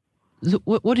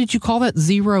 What did you call that?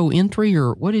 Zero entry,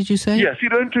 or what did you say? Yeah,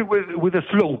 zero entry with a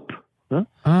slope. Huh?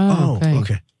 Oh,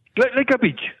 okay. Like a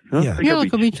beach. Huh? Yeah,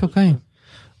 like a beach, okay.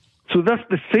 So that's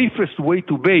the safest way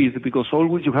to bathe, because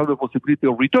always you have the possibility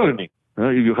of returning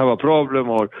if you have a problem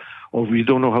or you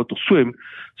don't know how to swim.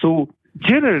 So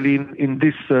generally in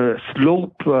these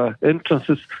slope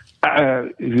entrances,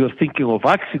 if you're thinking of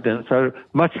accidents, are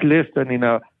much less than in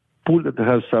a pool that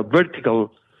has a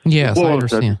vertical Yes, I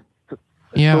understand.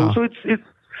 Yeah. So it's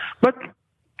but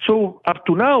so up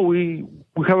to now we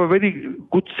have a very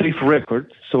good safe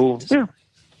record. So yeah.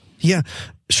 Yeah.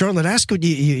 Charlotte, ask what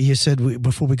you said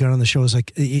before we got on the show. Is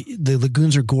like the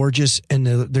lagoons are gorgeous and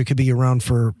they could be around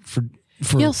for.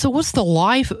 Yeah. So what's the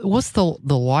lifespan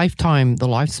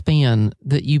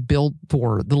that you build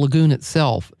for the lagoon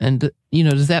itself? And,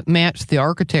 does that match the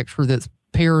architecture that's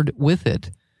paired with it?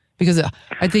 Because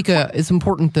I think it's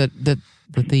important that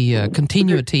the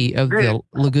continuity of the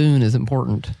lagoon is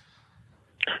important.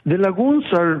 The lagoons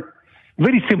are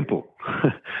very simple.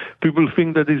 People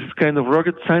think that it's kind of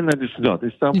rocket science, and it's not.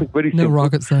 It's something very simple. No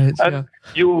rocket science, and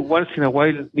you once in a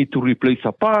while need to replace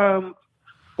a pump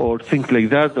or things like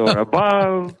that, or a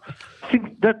valve. I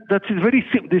think that is very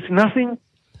simple. There's nothing.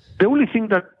 The only thing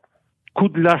that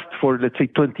could last for, let's say,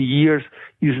 20 years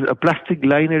is a plastic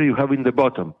liner you have in the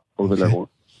bottom of the lagoon.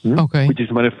 Okay. Which is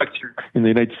manufactured in the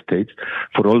United States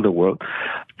for all the world,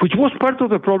 which was part of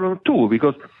the problem too,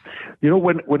 because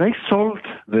when I solved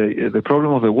the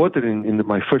problem of the water in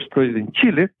my first project in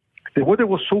Chile, the water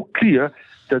was so clear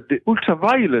that the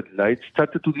ultraviolet light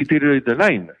started to deteriorate the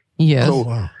liner. Yes. So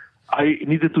I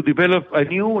needed to develop a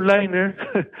new liner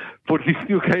for this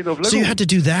new kind of lagoon. So you had to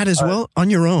do that as well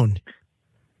on your own?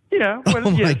 Yeah.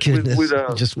 Well, my goodness. With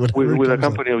a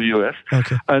company of U.S.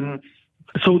 Okay. And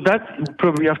so that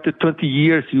probably after 20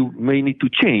 years you may need to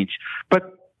change,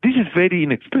 but this is very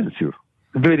inexpensive.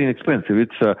 Very inexpensive.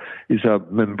 It's a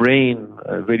membrane,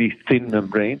 a very thin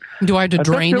membrane. Do I have to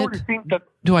drain it?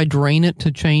 Do I drain it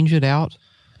to change it out?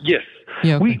 Yes.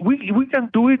 Yeah, okay. We can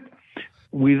do it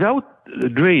without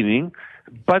draining,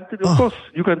 but of course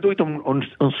you can do it on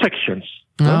sections.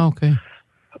 Oh, okay.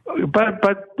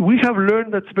 But we have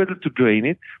learned that's better to drain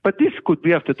it. But this could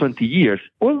be after 20 years.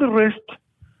 All the rest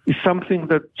is something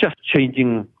that just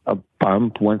changing a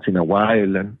pump once in a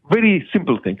while, and very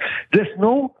simple thing. There's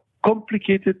no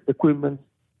complicated equipment,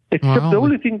 except the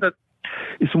only thing that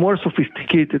is more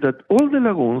sophisticated, that all the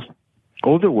lagoons,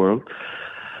 all the world,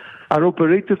 are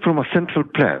operated from a central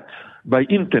plant by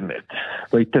internet,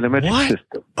 by telematic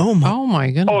system. Oh my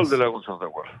goodness! All the lagoons of the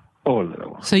world, all the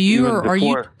lagoons.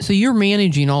 So you're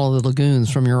managing all of the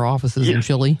lagoons from your offices in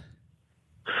Chile?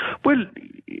 Well,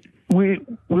 we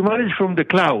manage from the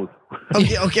cloud.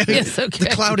 Okay. Yes, okay.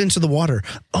 The cloud into the water.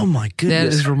 Oh my goodness.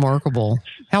 That is remarkable.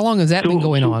 How long has that been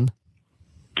going on?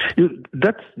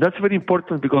 That's very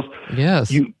important, because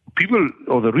people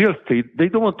or the real estate, they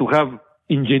don't want to have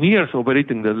engineers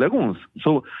operating the lagoons.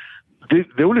 So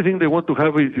the only thing they want to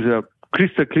have is a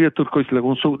crystal clear turquoise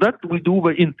lagoon. So that we do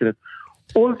by internet.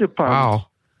 All the pumps,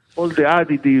 all the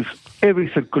additives, every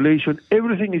circulation,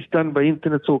 everything is done by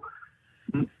internet. So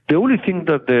the only thing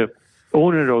that the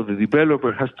owner or the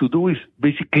developer has to do is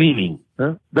basic cleaning.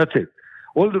 That's it.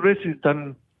 All the rest is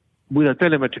done with a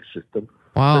telemetric system.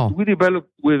 Wow. That we developed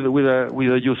with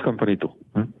a used company too.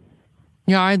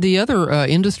 Yeah, the other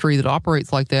industry that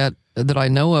operates like that I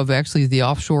know of actually is the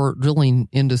offshore drilling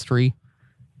industry,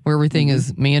 where everything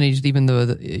is managed. Even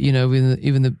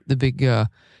the big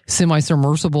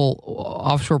semi-submersible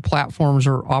offshore platforms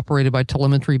are operated by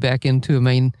telemetry back into a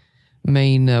main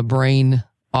brain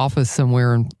office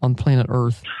somewhere on planet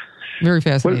Earth. Very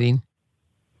fascinating.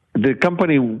 Well, the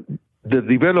company that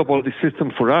developed all the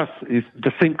system for us is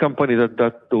the same company that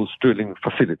does those drilling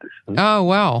facilities. Oh,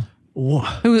 wow.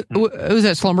 Who is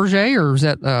that, Schlumberger, or is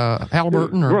that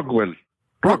Halliburton? Or?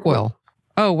 Rockwell.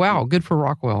 Oh, wow. Good for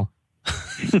Rockwell.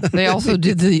 They also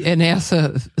did the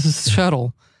NASA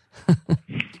shuttle.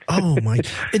 Oh, my.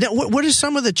 What are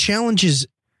some of the challenges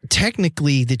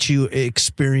technically that you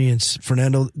experience,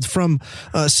 Fernando, from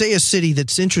say a city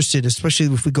that's interested, especially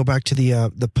if we go back to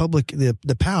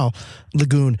the POW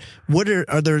lagoon?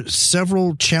 Are there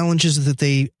several challenges that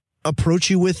they approach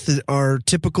you with that are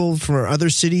typical for other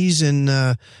cities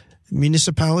and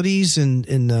municipalities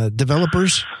and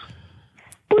developers?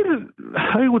 Well,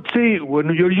 I would say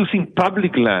when you're using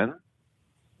public land,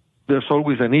 there's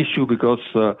always an issue because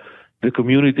the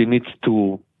community needs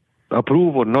to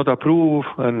approve or not approve,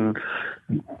 and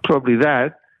probably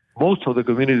that. Most of the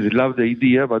community love the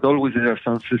idea, but always there are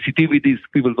some sensitivities.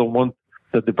 People don't want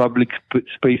that the public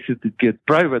spaces get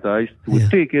privatized with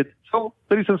tickets. So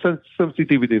there is some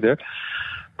sensitivity there.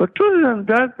 But other than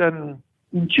that, and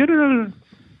in general,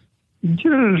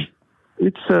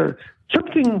 it's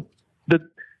something that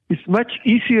is much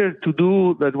easier to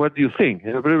do than what you think.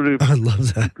 I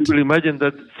love that. People imagine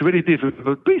that it's very difficult,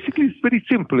 but basically it's very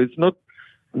simple. It's not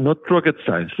rocket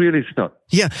science. Really, it's not.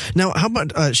 Yeah. Now, how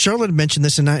about Charlotte mentioned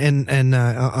this, and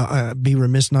I'd be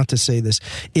remiss not to say this,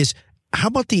 is how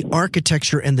about the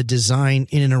architecture and the design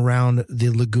in and around the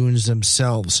lagoons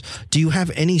themselves? Do you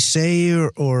have any say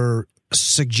or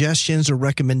suggestions or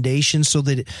recommendations so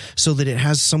that it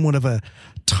has somewhat of a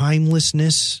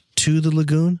timelessness to the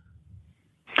lagoon?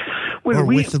 Well,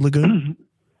 with the lagoon?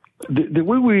 The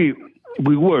way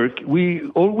we work, we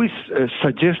always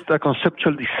suggest a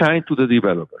conceptual design to the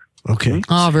developer. Okay.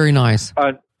 Ah, very nice.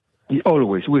 And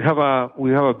always we have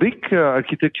a big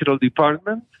architectural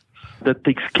department that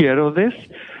takes care of this,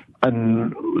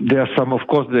 and there are some, of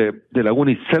course, the lagoon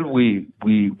itself. We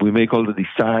make all the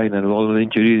design and all the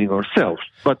engineering ourselves.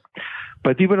 But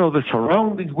even all the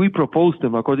surroundings, we propose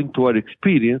them according to our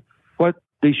experience what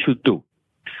they should do,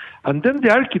 and then the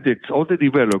architects or the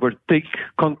developer take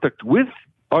contact with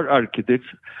our architects,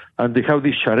 and they have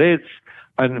these charrettes,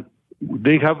 and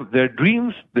they have their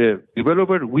dreams. The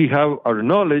developer, we have our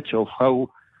knowledge of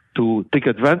how to take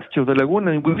advantage of the lagoon,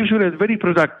 and we usually are very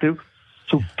productive.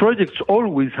 So projects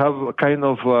always have a kind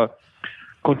of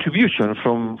contribution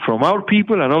from our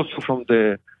people and also from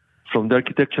the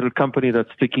architectural company that's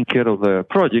taking care of the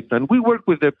project. And we work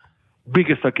with the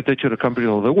biggest architectural company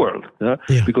of the world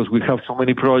because we have so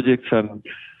many projects and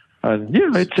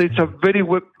it's a very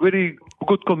very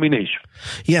good combination.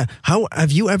 Yeah. How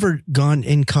have you ever gone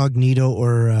incognito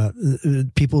or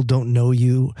people don't know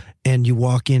you and you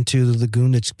walk into the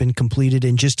lagoon that's been completed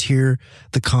and just hear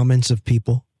the comments of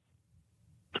people?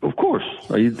 Of course.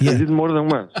 I did more than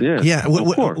once. Yeah. Yeah.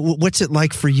 What's it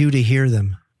like for you to hear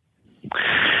them?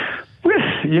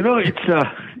 Well,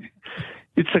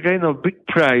 it's a kind of big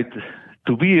pride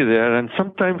to be there, and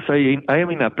sometimes I am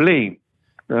in a plane.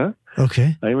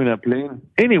 Okay. I'm in a plane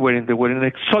anywhere in the world, in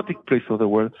an exotic place of the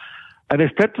world, and I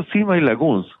start to see my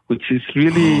lagoons, which is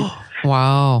really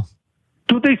wow.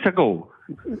 2 days ago,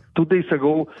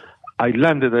 I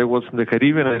landed. I was in the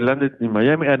Caribbean. I landed in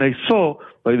Miami, and I saw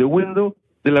by the window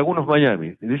the lagoon of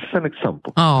Miami. This is an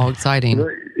example. Oh, exciting!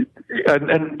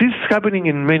 And this is happening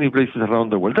in many places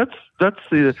around the world. That's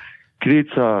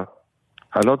creates a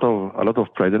lot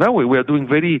of pride. And now we are doing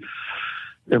very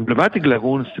emblematic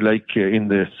lagoons like in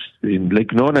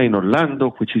Lake Nona in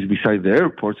Orlando, which is beside the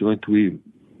airport. It's going to be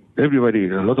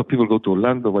a lot of people go to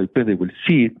Orlando by plane. They will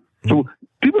see it. So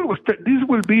this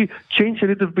will be change a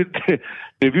little bit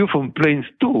the view from planes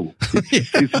too.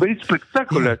 It's very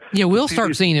spectacular. Yeah, we'll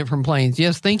start seeing it from planes.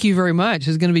 Yes, thank you very much.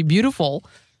 It's going to be beautiful.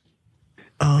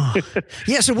 Oh,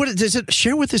 yeah. So, what does it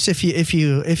share with us if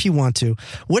you want to?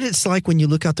 What it's like when you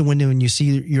look out the window and you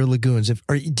see your lagoons?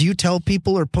 Do you tell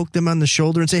people or poke them on the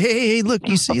shoulder and say, "Hey, look,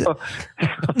 you see that?"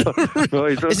 No,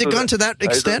 Is it gone to that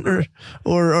extent, or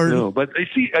no? But I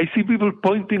see people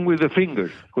pointing with the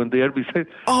fingers when they are beside.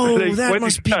 Oh, like, that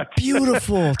must be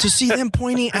beautiful to see them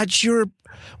pointing at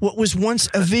what was once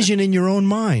a vision in your own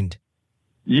mind.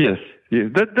 Yes.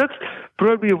 That's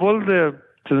probably of all the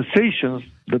sensations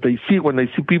that I see when I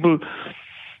see people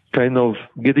kind of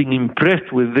getting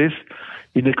impressed with this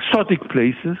in exotic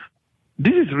places.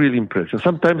 This is really impressive.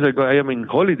 Sometimes I am in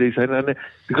holidays and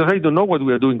because I don't know what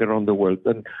we are doing around the world,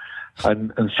 and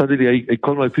suddenly I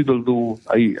call my people.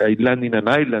 I land in an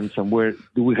island somewhere?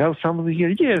 Do we have something here?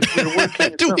 Yes, we're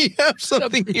working. Do we have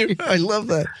something here? I love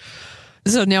that.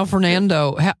 So now,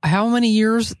 Fernando, how many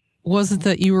years was it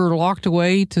that you were locked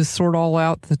away to sort all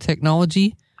out the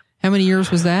technology? How many years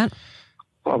was that?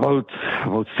 About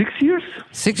 6 years.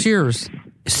 6 years.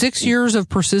 6 years of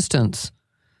persistence.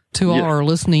 To all our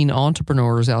listening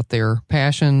entrepreneurs out there,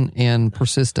 passion and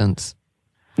persistence.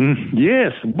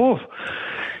 Yes, both.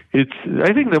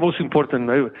 I think the most important.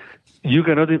 You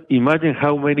cannot imagine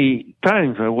how many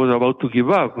times I was about to give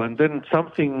up, and then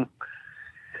something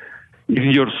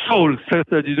in your soul says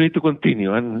that you need to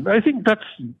continue. And I think that's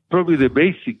probably the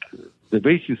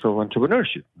basis of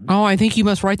entrepreneurship. Oh, I think you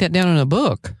must write that down in a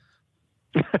book.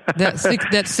 That's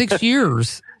 6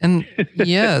 years. And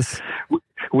yes.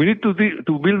 We need to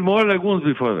build more lagoons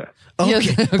before that. Okay.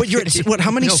 Yes. But you're,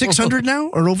 how many, 600 now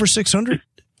or over 600?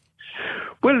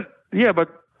 Well, yeah, but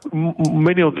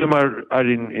many of them are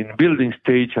in building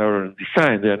stage or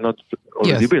design. They are not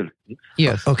already built.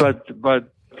 Yes. Okay.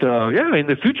 But in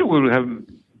the future we will have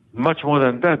much more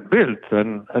than that built,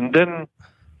 and then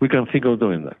we can think of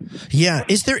doing that. Yeah.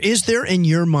 Is there in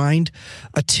your mind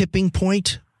a tipping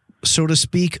point, so to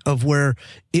speak, of where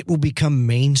it will become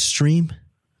mainstream,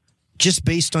 just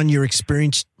based on your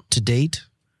experience to date?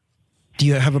 Do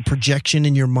you have a projection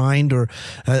in your mind, or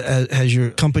has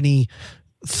your company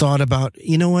thought about,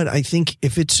 you know what, I think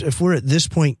if we're at this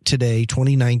point today,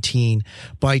 2019,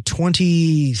 by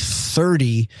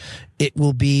 2030, it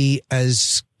will be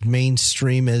as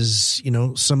mainstream as,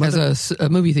 some as other... a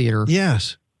movie theater.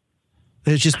 Yes.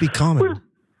 It'll just be common. Well,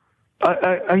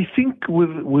 I think with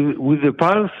the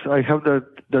Pulse, I have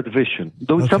that vision.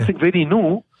 Though it's something very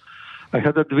new, I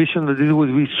have that vision that it will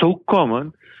be so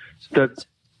common that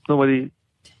nobody,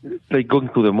 like going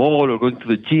to the mall or going to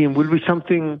the gym, will be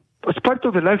something as part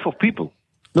of the life of people.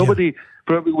 Nobody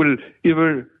probably will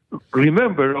ever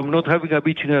remember of not having a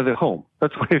beach near their home.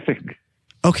 That's what I think.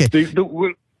 Okay.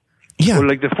 Or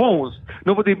like the phones.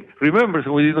 Nobody remembers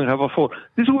when we didn't have a phone.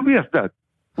 This will be as that.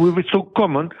 It will be so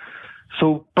common,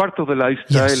 so part of the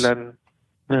lifestyle, and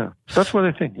that's what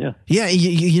I think. Yeah. Yeah.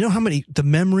 You know how the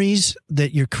memories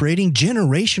that you're creating,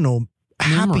 generational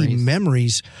happy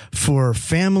memories for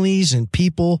families and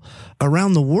people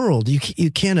around the world. You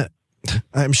can't.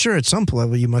 I'm sure at some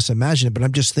level you must imagine it, but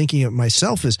I'm just thinking of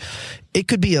myself as it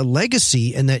could be a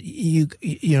legacy, and that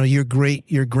your great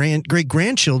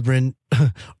grandchildren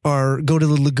go to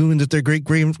the lagoon that their great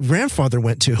grandfather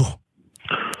went to.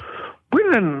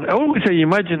 Well, and always I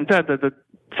imagine that at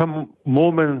some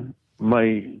moment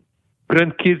my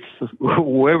grandkids,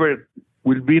 whoever,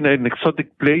 will be in an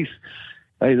exotic place.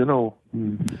 I don't know,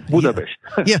 Budapest.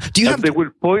 Yeah. Do you have? They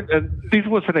will point, and this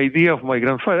was an idea of my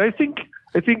grandfather. I think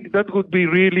that would be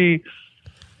really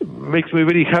makes me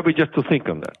very happy just to think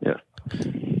on that. Yeah.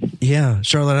 Yeah,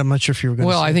 Charlotte, I'm not sure if you were going to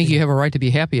Well, I think you have a right to be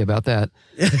happy about that.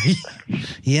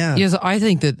 Yeah. Yes, I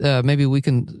think that maybe we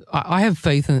can. I have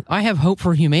faith and I have hope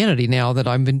for humanity now that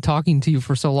I've been talking to you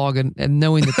for so long, and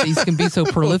knowing that these can be so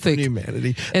prolific.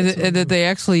 Humanity. And that they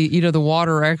actually, the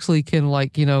water actually can,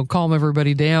 calm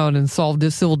everybody down and solve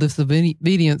civil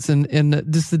disobedience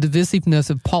and just the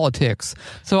divisiveness of politics.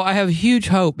 So I have huge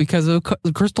hope because of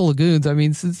the Crystal Lagoons. I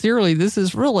mean, sincerely, this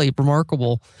is really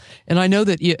remarkable. And I know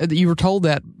that you were told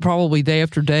that probably day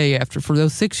after day for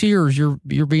those 6 years,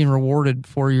 you're being rewarded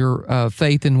for your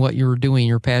faith in what you're doing,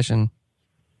 your passion.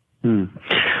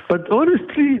 But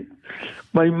honestly,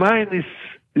 my mind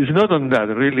is not on that,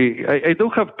 really. I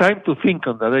don't have time to think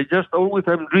on that. I just always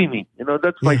am dreaming.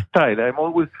 That's my style. I'm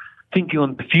always thinking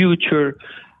on the future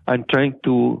and trying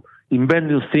to invent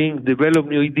new things, develop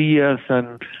new ideas,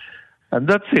 and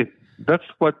that's it. That's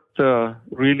what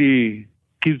really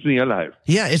keeps me alive.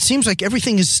 Yeah, it seems like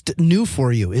everything is new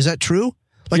for you. Is that true?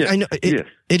 Like, yes. I know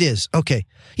it is. Okay.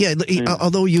 Yeah.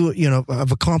 Although you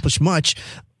have accomplished much,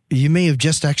 you may have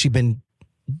just actually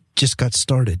just got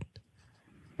started.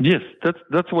 Yes,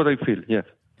 that's what I feel. Yes.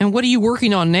 And what are you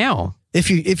working on now? If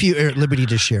you are at liberty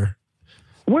to share.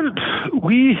 Well,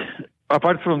 we,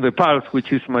 apart from the pulse,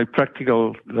 which is my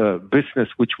practical business,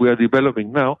 which we are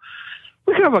developing now,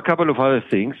 we have a couple of other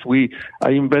things. I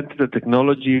invented a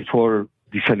technology for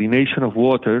desalination of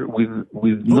water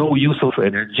with no use of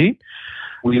energy.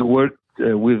 We worked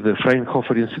with the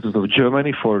Fraunhofer Institute of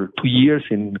Germany for 2 years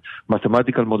in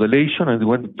mathematical modulation, and it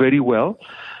went very well.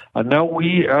 And now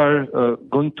we are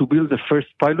going to build the first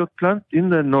pilot plant in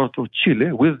the north of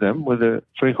Chile with the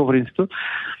Fraunhofer Institute.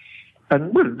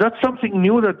 And well, that's something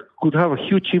new that could have a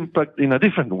huge impact in a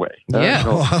different way. Yeah.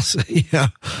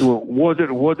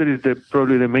 Water is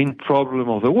probably the main problem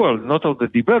of the world, not of the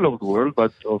developed world,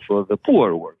 but of the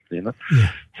poor world.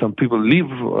 Some people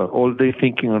live all day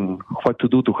thinking on what to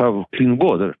do to have clean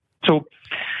water.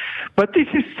 But this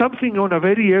is something on a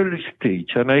very early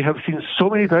stage, and I have seen so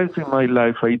many times in my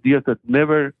life ideas that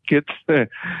never get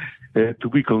to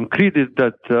be concreted.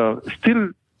 That still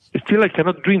I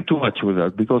cannot dream too much with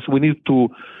that, because we need to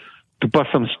pass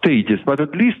some stages. But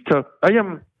at least I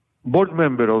am board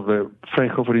member of the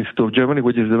Fraunhofer Institute of Germany,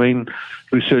 which is the main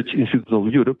research institute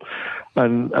of Europe,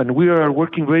 and we are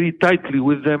working very tightly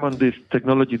with them on this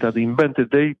technology that they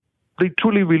invented. They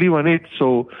truly believe in it,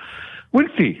 so we'll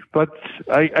see. But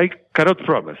I cannot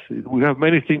promise. We have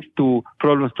many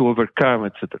problems to overcome,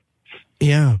 etc.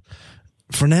 Yeah.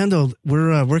 Fernando,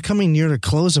 we're coming near the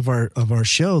close of our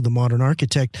show, The Modern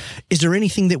Architect. Is there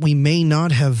anything that we may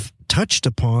not have touched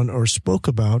upon or spoke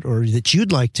about, or that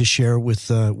you'd like to share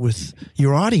with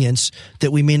your audience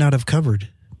that we may not have covered?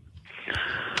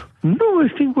 No, I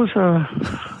think it was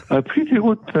a pretty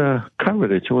good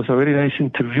coverage. It was a very nice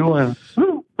interview, and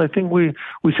I think we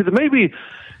said maybe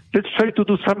let's try to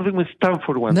do something with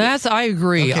Stanford one day. I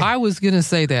agree. Okay. I was going to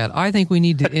say that. I think we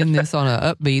need to end this on an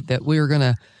upbeat that we are going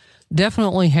to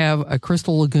definitely have a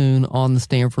Crystal Lagoon on the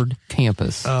Stanford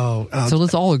campus. So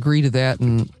let's all agree to that,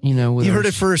 and you heard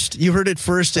it first. You heard it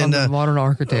first, and the Modern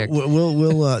Architect.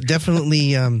 We'll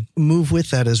definitely move with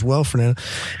that as well, Fernando.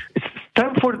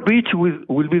 Stanford Beach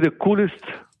will be the coolest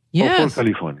of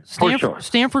California, for sure.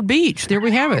 Stanford Beach. There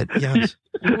we have it. Yes.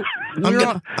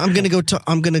 I'm going to go talk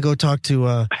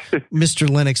to Mr.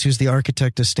 Lennox, who's the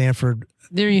architect of Stanford.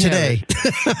 There you today.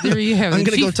 Have it. There you have it. I'm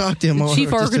going to go talk to him. The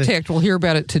chief architect will hear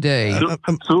about it today.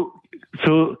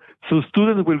 So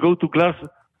students will go to class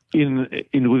in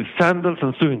with sandals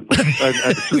and swimming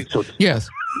suits. Yes,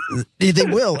 they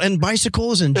will, and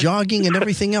bicycles and jogging and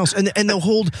everything else, and they'll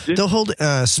hold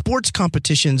sports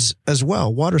competitions as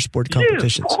well, water sport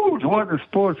competitions. Yes, of course, water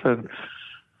sports and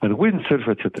windsurf,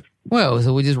 etc. Well,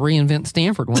 so we just reinvent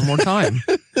Stanford one more time.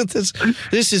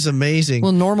 This is amazing.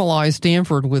 We'll normalize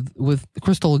Stanford with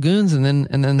Crystal Lagoons, and then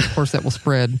of course that will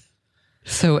spread.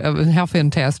 So how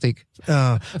fantastic.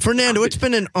 Fernando, it's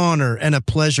been an honor and a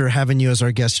pleasure having you as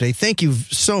our guest today. Thank you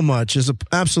so much. It's an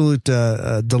absolute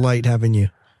delight having you.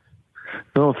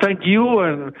 No, thank you,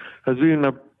 and it's been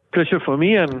a pleasure for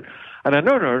me and an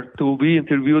honor to be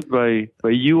interviewed by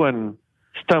you and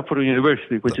Stanford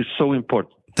University, which is so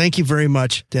important. Thank you very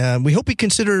much. We hope you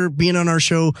consider being on our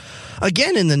show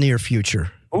again in the near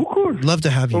future. Of course. Love to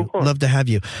have you. Love to have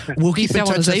you. We'll keep in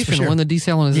touch. Sure. When the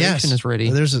desalinization is ready.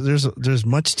 There's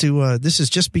much to. This is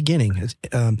just beginning.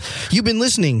 You've been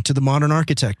listening to The Modern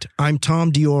Architect. I'm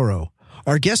Tom Dioro.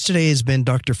 Our guest today has been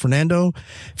Dr. Fernando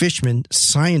Fischmann,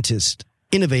 scientist,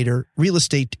 innovator, real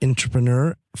estate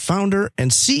entrepreneur, founder,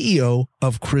 and CEO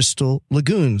of Crystal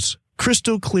Lagoons.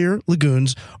 Crystal clear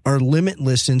lagoons are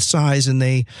limitless in size, and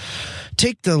they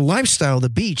take the lifestyle of the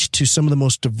beach to some of the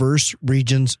most diverse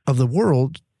regions of the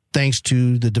world thanks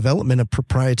to the development of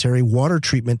proprietary water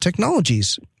treatment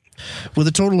technologies. With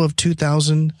a total of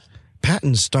 2,000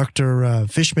 patents, Dr.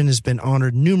 Fischmann has been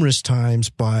honored numerous times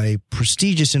by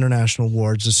prestigious international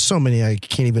awards. There's so many I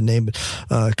can't even name, but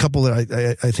a couple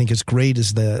that I think is great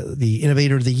is the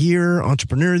Innovator of the Year,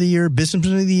 Entrepreneur of the Year,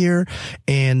 Businessman of the Year,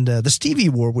 and the Stevie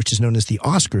Award, which is known as the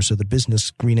Oscar, so the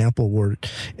Business Green Apple Award,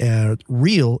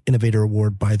 Real Innovator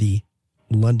Award by the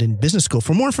London Business School.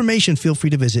 For more information, feel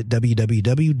free to visit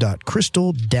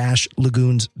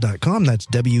www.crystal-lagoons.com. That's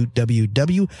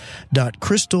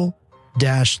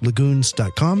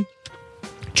www.crystal-lagoons.com.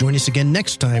 Join us again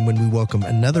next time when we welcome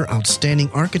another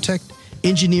outstanding architect,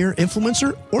 engineer,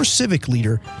 influencer, or civic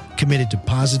leader committed to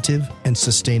positive and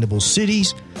sustainable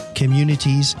cities,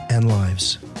 communities, and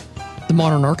lives. The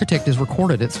Modern Architect is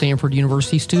recorded at Stanford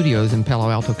University Studios in Palo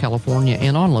Alto, California,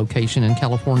 and on location in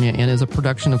California, and is a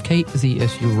production of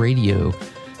KZSU Radio.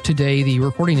 Today, the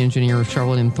recording engineer is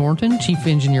Charlotte M. Thornton, chief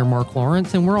engineer Mark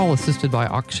Lawrence, and we're all assisted by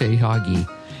Akshay Hagi.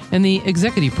 And the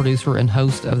executive producer and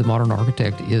host of The Modern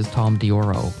Architect is Tom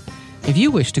Dioro. If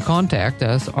you wish to contact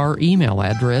us, our email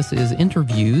address is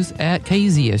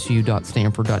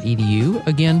interviews@kzsu.stanford.edu.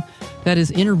 Again, that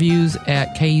is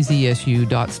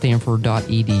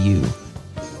interviews@kzsu.stanford.edu.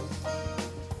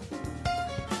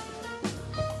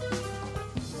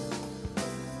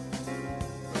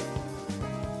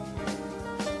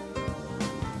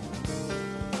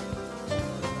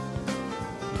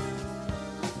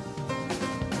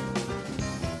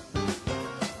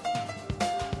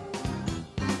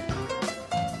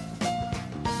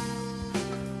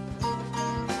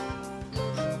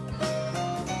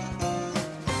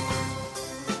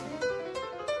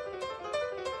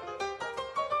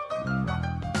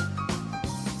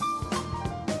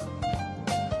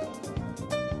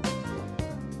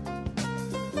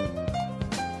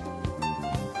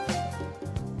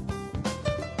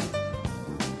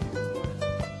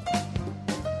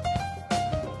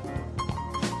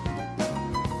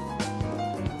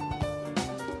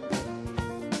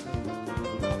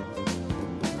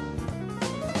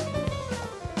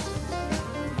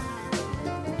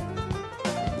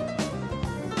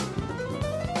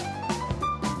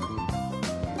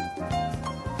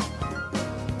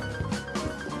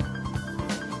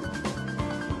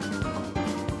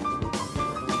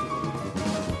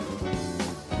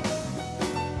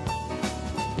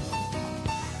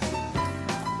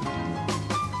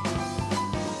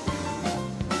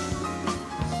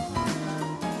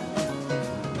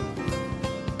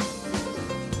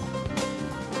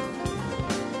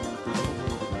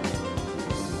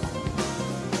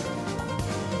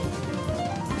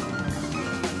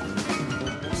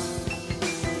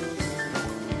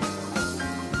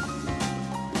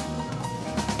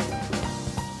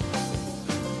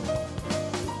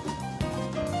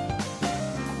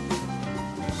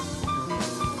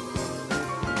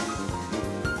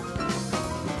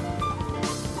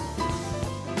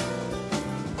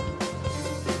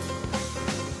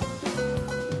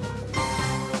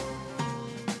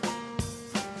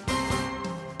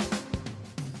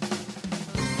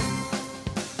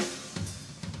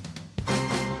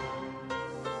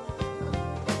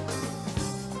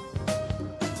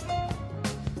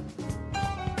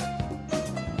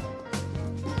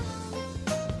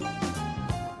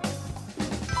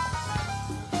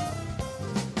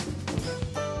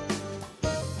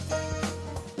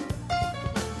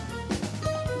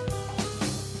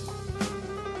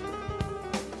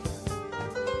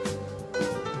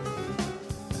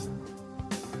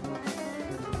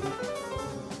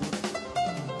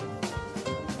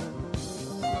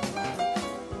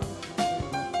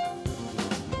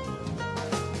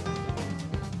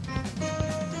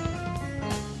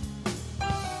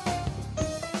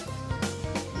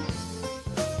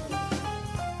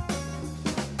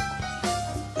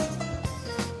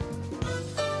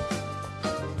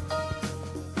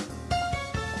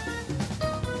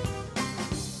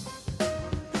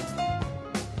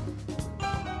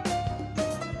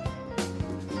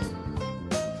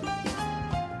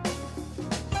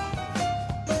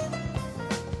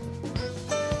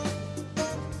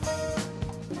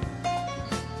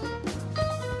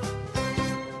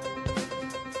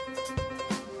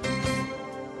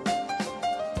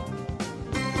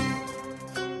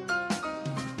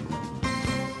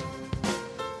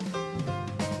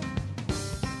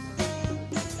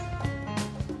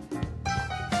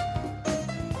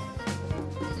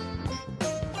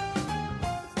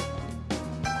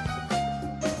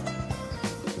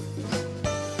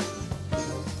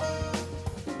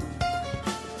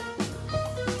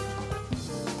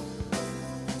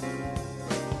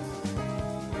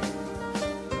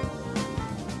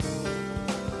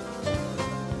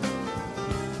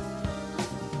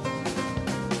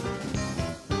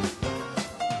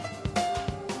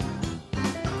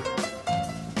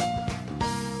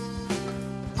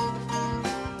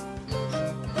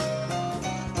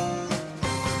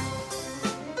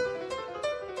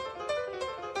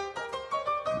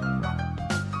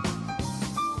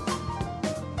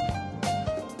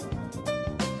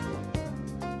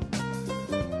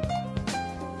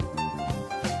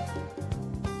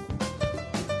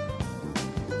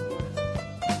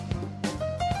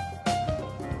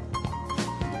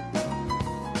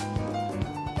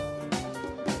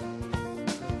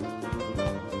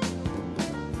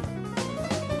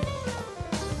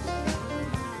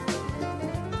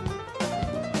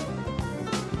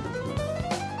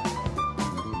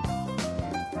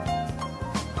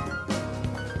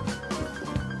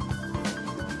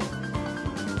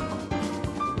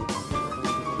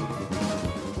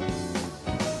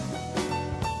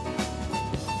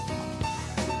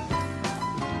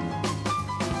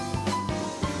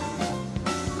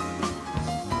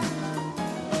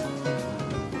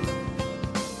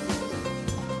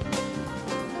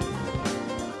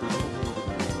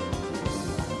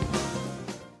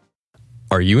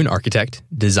 Are you an architect,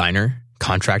 designer,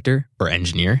 contractor, or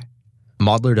engineer?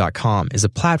 Modeler.com is a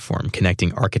platform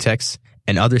connecting architects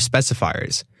and other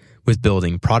specifiers with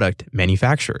building product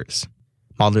manufacturers.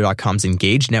 Modeler.com's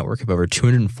engaged network of over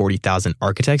 240,000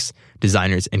 architects,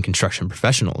 designers, and construction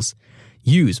professionals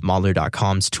use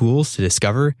Modeler.com's tools to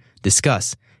discover,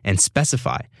 discuss, and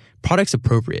specify products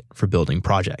appropriate for building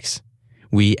projects.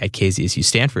 We at KZSU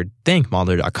Stanford thank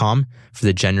Modeler.com for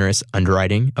the generous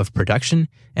underwriting of production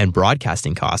and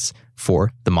broadcasting costs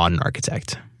for The Modern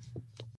Architect.